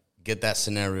like get that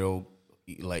scenario.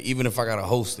 Like even if I gotta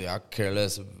host it, I care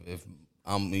less if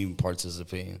I'm even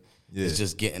participating. Yeah. It's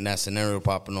just getting that scenario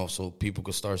popping off so people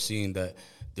can start seeing that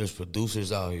there's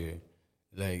producers out here.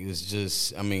 Like it's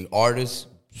just, I mean, artists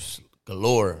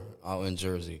galore out in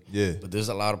Jersey. Yeah. But there's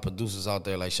a lot of producers out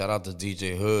there. Like shout out to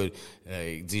DJ Hood,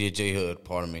 DJ Hood.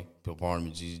 Pardon me,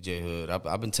 DJ Hood.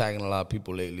 I've been tagging a lot of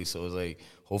people lately, so it's like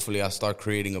hopefully I start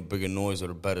creating a bigger noise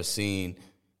or a better scene,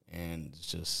 and it's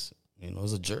just. You know,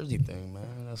 it's a Jersey thing,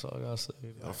 man. That's all I gotta say.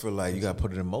 I feel like you got to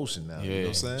put it in motion now. Yeah, You know what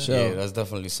I'm saying? Sure. yeah, that's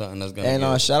definitely something that's gonna. And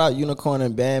get shout out Unicorn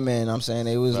and Bandman. I'm saying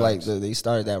they was Facts. like they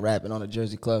started that rapping on the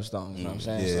Jersey Club Stone. You know what I'm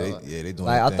saying? Yeah, So, they doing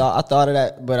like their I thing. thought of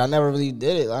that, but I never really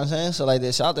did it. You know what I'm saying? So like,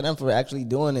 they shout out to them for actually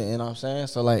doing it. You know what I'm saying?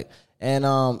 So like, and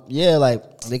yeah, like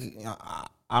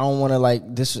I don't want to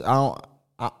like this.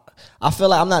 I feel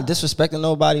like I'm not disrespecting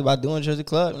nobody by doing Jersey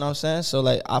Club. You know what I'm saying? So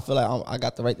like, I feel like I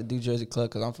got the right to do Jersey Club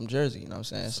because I'm from Jersey. You know what I'm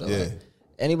saying? So Yeah. like,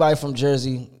 anybody from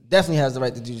Jersey definitely has the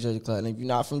right to do Jersey Club. And if you're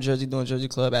not from Jersey doing Jersey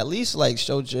Club, at least like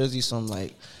show Jersey some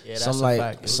like Yeah, that's some a like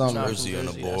fact. If some you're not from Jersey on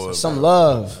the Jersey, that's a board. fact. some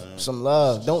love, some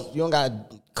love. You don't gotta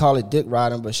call it dick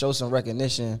riding, but show some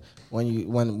recognition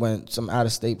when some out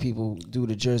of state people do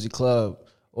the Jersey Club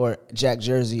or Jack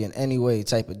Jersey in any way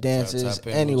type of dances. Tap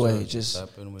in with Anyway, Jersey. just Tap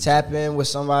in with tap in with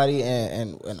somebody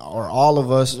and or all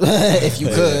of us if you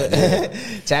could.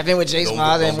 Tap in with Jay Don't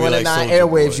Smallz be and like 109 Soulja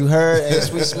Airwaves. Boy. You heard and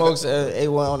Sweet Smokes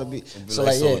A1 on the beat. So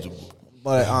like like yeah, Soulja Boy.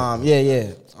 but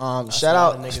yeah. Shout a lot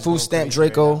out of niggas Food going Stamp crazy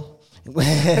right Draco.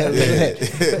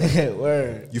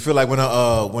 Word. You feel like when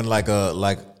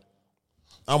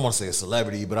I don't want to say a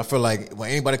celebrity, but I feel like when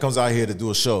anybody comes out here to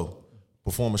do a show,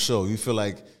 perform a show, you feel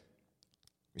like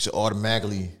you should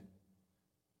automatically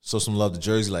show some love to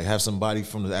Jersey, like have somebody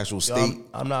from the actual state.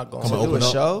 I'm not going come to and Do open a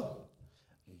up. show?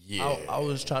 Yeah. I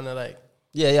was trying to like.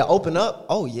 Yeah, open up.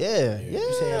 Oh yeah.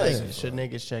 You saying like should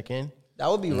niggas check in? That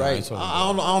would be right.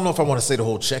 I don't know if I want to say the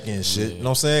whole check-in shit. You know what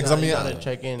I'm saying? Because You gotta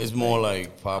check in. It's more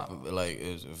like like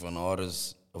if an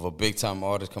artist, if a big time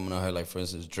artist coming out here, like for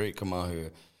instance Drake come out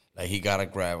here, like he gotta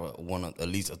grab at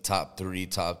least a top 3,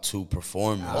 top 2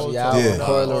 performers. Yeah,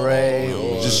 Coil Ray,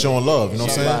 or just showing love. You know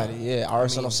what I'm saying? somebody. Yeah,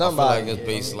 Arsenal, I feel somebody. like it's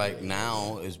based like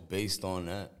now it's based on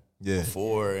that. Yeah.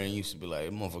 Before it used to be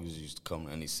like motherfuckers used to come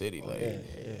to any city. Like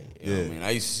you know what I mean? I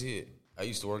used to see it. I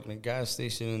used to work in a gas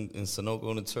station in Sunoco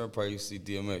on the Turnpike. I used to see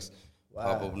DMX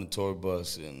pop up in the tour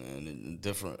bus and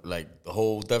different, like the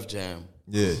whole Def Jam.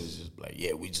 Yeah. It was just like,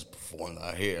 we just performed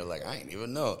out here. Like, I ain't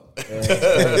even know. Yeah.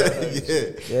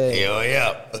 Hell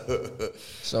yeah.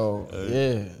 So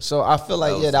so I feel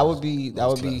like that would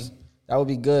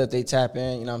be good if they tap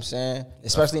in. You know what I'm saying?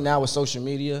 Especially now with social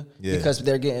media, because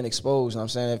they're getting exposed. You know what I'm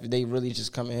saying? If they really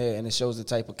just come in here and it shows the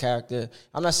type of character.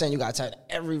 I'm not saying you got to tap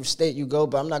every state you go,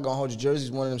 but I'm not gonna hold you.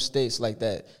 Jersey's one of them states like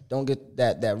that. Don't get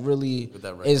that really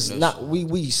that is not.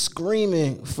 We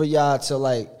screaming for y'all to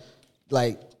like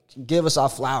give us our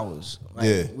flowers.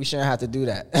 Like, we shouldn't have to do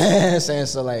that. Saying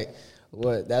so like.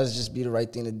 What that would just be the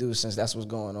right thing to do since that's what's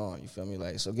going on. You feel me?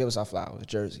 Like, so give us our flowers,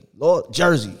 Jersey, Lord,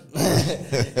 Jersey.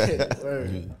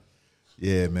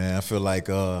 Yeah, man. I feel like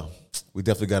we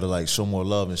definitely got to like show more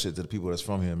love and shit to the people that's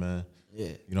from here, man. Yeah,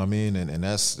 you know what I mean. And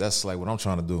that's like what I'm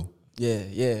trying to do.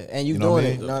 Yeah. And you know what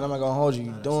doing I mean? it. No, I'm not gonna hold you.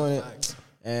 You doing it.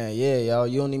 And yeah, y'all,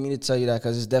 you don't need me to tell you that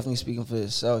because it's definitely speaking for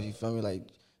itself. You feel me? Like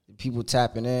people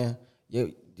tapping in. You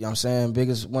know what I'm saying?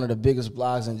 One of the biggest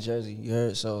blogs in Jersey. You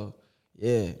heard? So.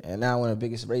 Yeah, and now one of the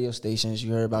biggest radio stations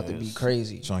you heard about to be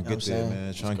crazy. Trying to get there,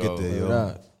 man. Trying to get there, yo.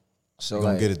 Right. So you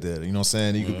gonna like, get it there. You know what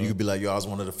I'm saying? You could be like, yo, I was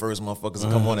one of the first motherfuckers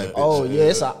to come on that bitch. Oh yeah,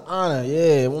 it's an honor.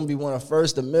 Yeah, it won't be one of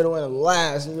first, the middle, and the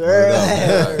last. You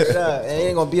heard that? It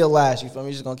ain't gonna be a last. You feel me?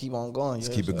 You're just gonna keep on going.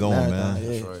 Just keep it going, man. Yeah.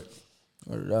 That's right.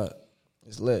 Word up.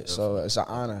 It's lit. So it's an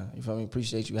honor. You feel me?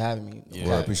 Appreciate you having me.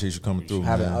 Yeah, I appreciate you coming through,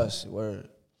 Having man. us. Word.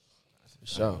 For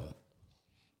sure.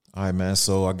 All right, man.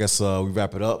 So I guess we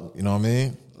wrap it up. You know what I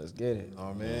mean? Let's get it.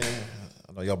 Oh man,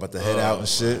 I know y'all about to head out and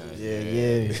shit.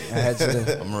 Yeah. I had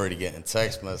to. I'm already getting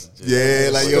text messages. Yeah,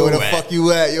 like yo, where the fuck you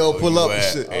at? Yo, pull up and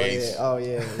shit. Oh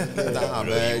yeah. Nah, Where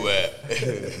man. you at?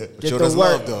 But yo, that's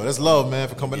love though. That's love, man,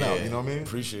 for coming out. You know what I mean?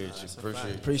 Appreciate you.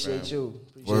 Appreciate you.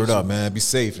 Word up, man. Be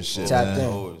safe and shit, Tapped man. in.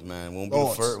 Always, man. Won't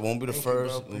be the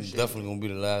first. It's definitely gonna be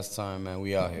the last time, man.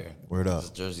 We out here. Word up.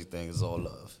 This Jersey thing is all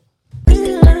love.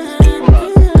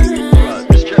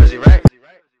 This Jersey, right?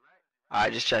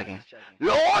 Alright, just checking.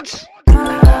 Lords!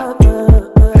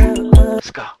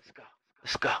 Let's go.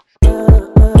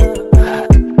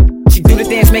 She do the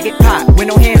dance, make it pop, with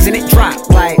no hands and it drop.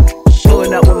 Like,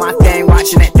 pulling up with my thing,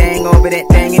 watching that thing over that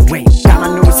thing and wait. Got my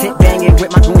newest hit banging,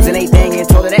 with my goons and they banging.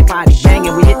 Told her that body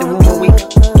banging, we hit the room when we.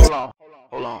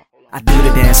 Hold on. I do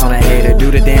the dance on a hater,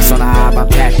 do the dance on a hop. I'm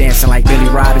tap dancing like Billy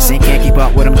Robinson, can't keep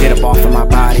up with him, get up off of my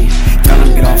body. Tell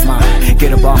him get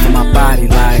up off of my body.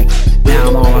 Like, now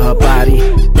I'm on her body,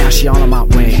 now she all on my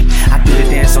way. I do the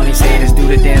dance on these haters, do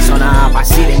the dance on the hop. I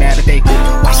see they mad but they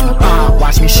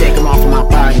watch me shake them off of my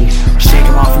body. Shake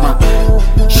them off of my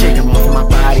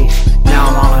body. Now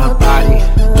I'm on her body,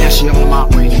 now she on my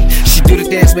way. She do the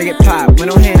dance, make it pop, with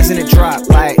no hands in it drop.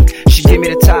 Like, she give me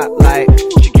the top, like,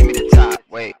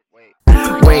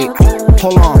 Wait,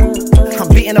 hold on. I'm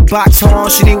beating the box, hold on.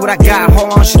 She need what I got,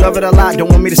 hold on. She love it a lot, don't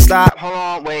want me to stop. Hold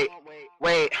on, wait.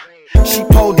 She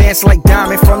pole dance like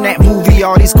Diamond from that movie.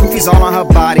 All these goofies all on her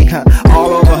body,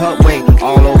 all over her weight,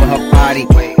 all over her body.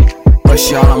 But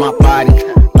she all on my body,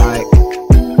 like.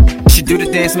 She do the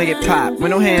dance, make it pop, with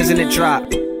no hands in it drop.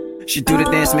 She do the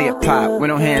dance, make it pop, with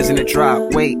no hands in it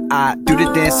drop. Wait, I do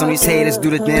the dance on these haters, do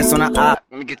the dance on the op.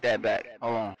 Let me get that back.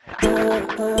 Hold on.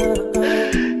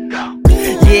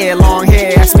 Yeah, long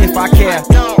hair, ask me if I care.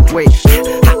 Wait,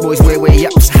 hot boys way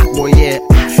up, hot boy, yeah.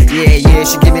 Yeah,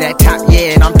 she give me that top,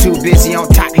 yeah. And I'm too busy on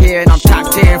top here, and I'm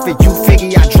top tier. And for you,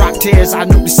 figgy, I drop tears. I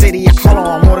nuke the city, hold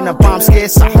on, more than a bomb scare,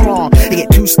 so hold on. They get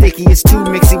too sticky, it's too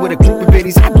mixy with a group of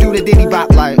biddies. I do the diddy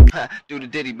bop like. Do the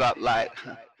diddy bop like.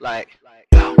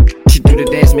 She do the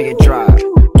dance, make it drop.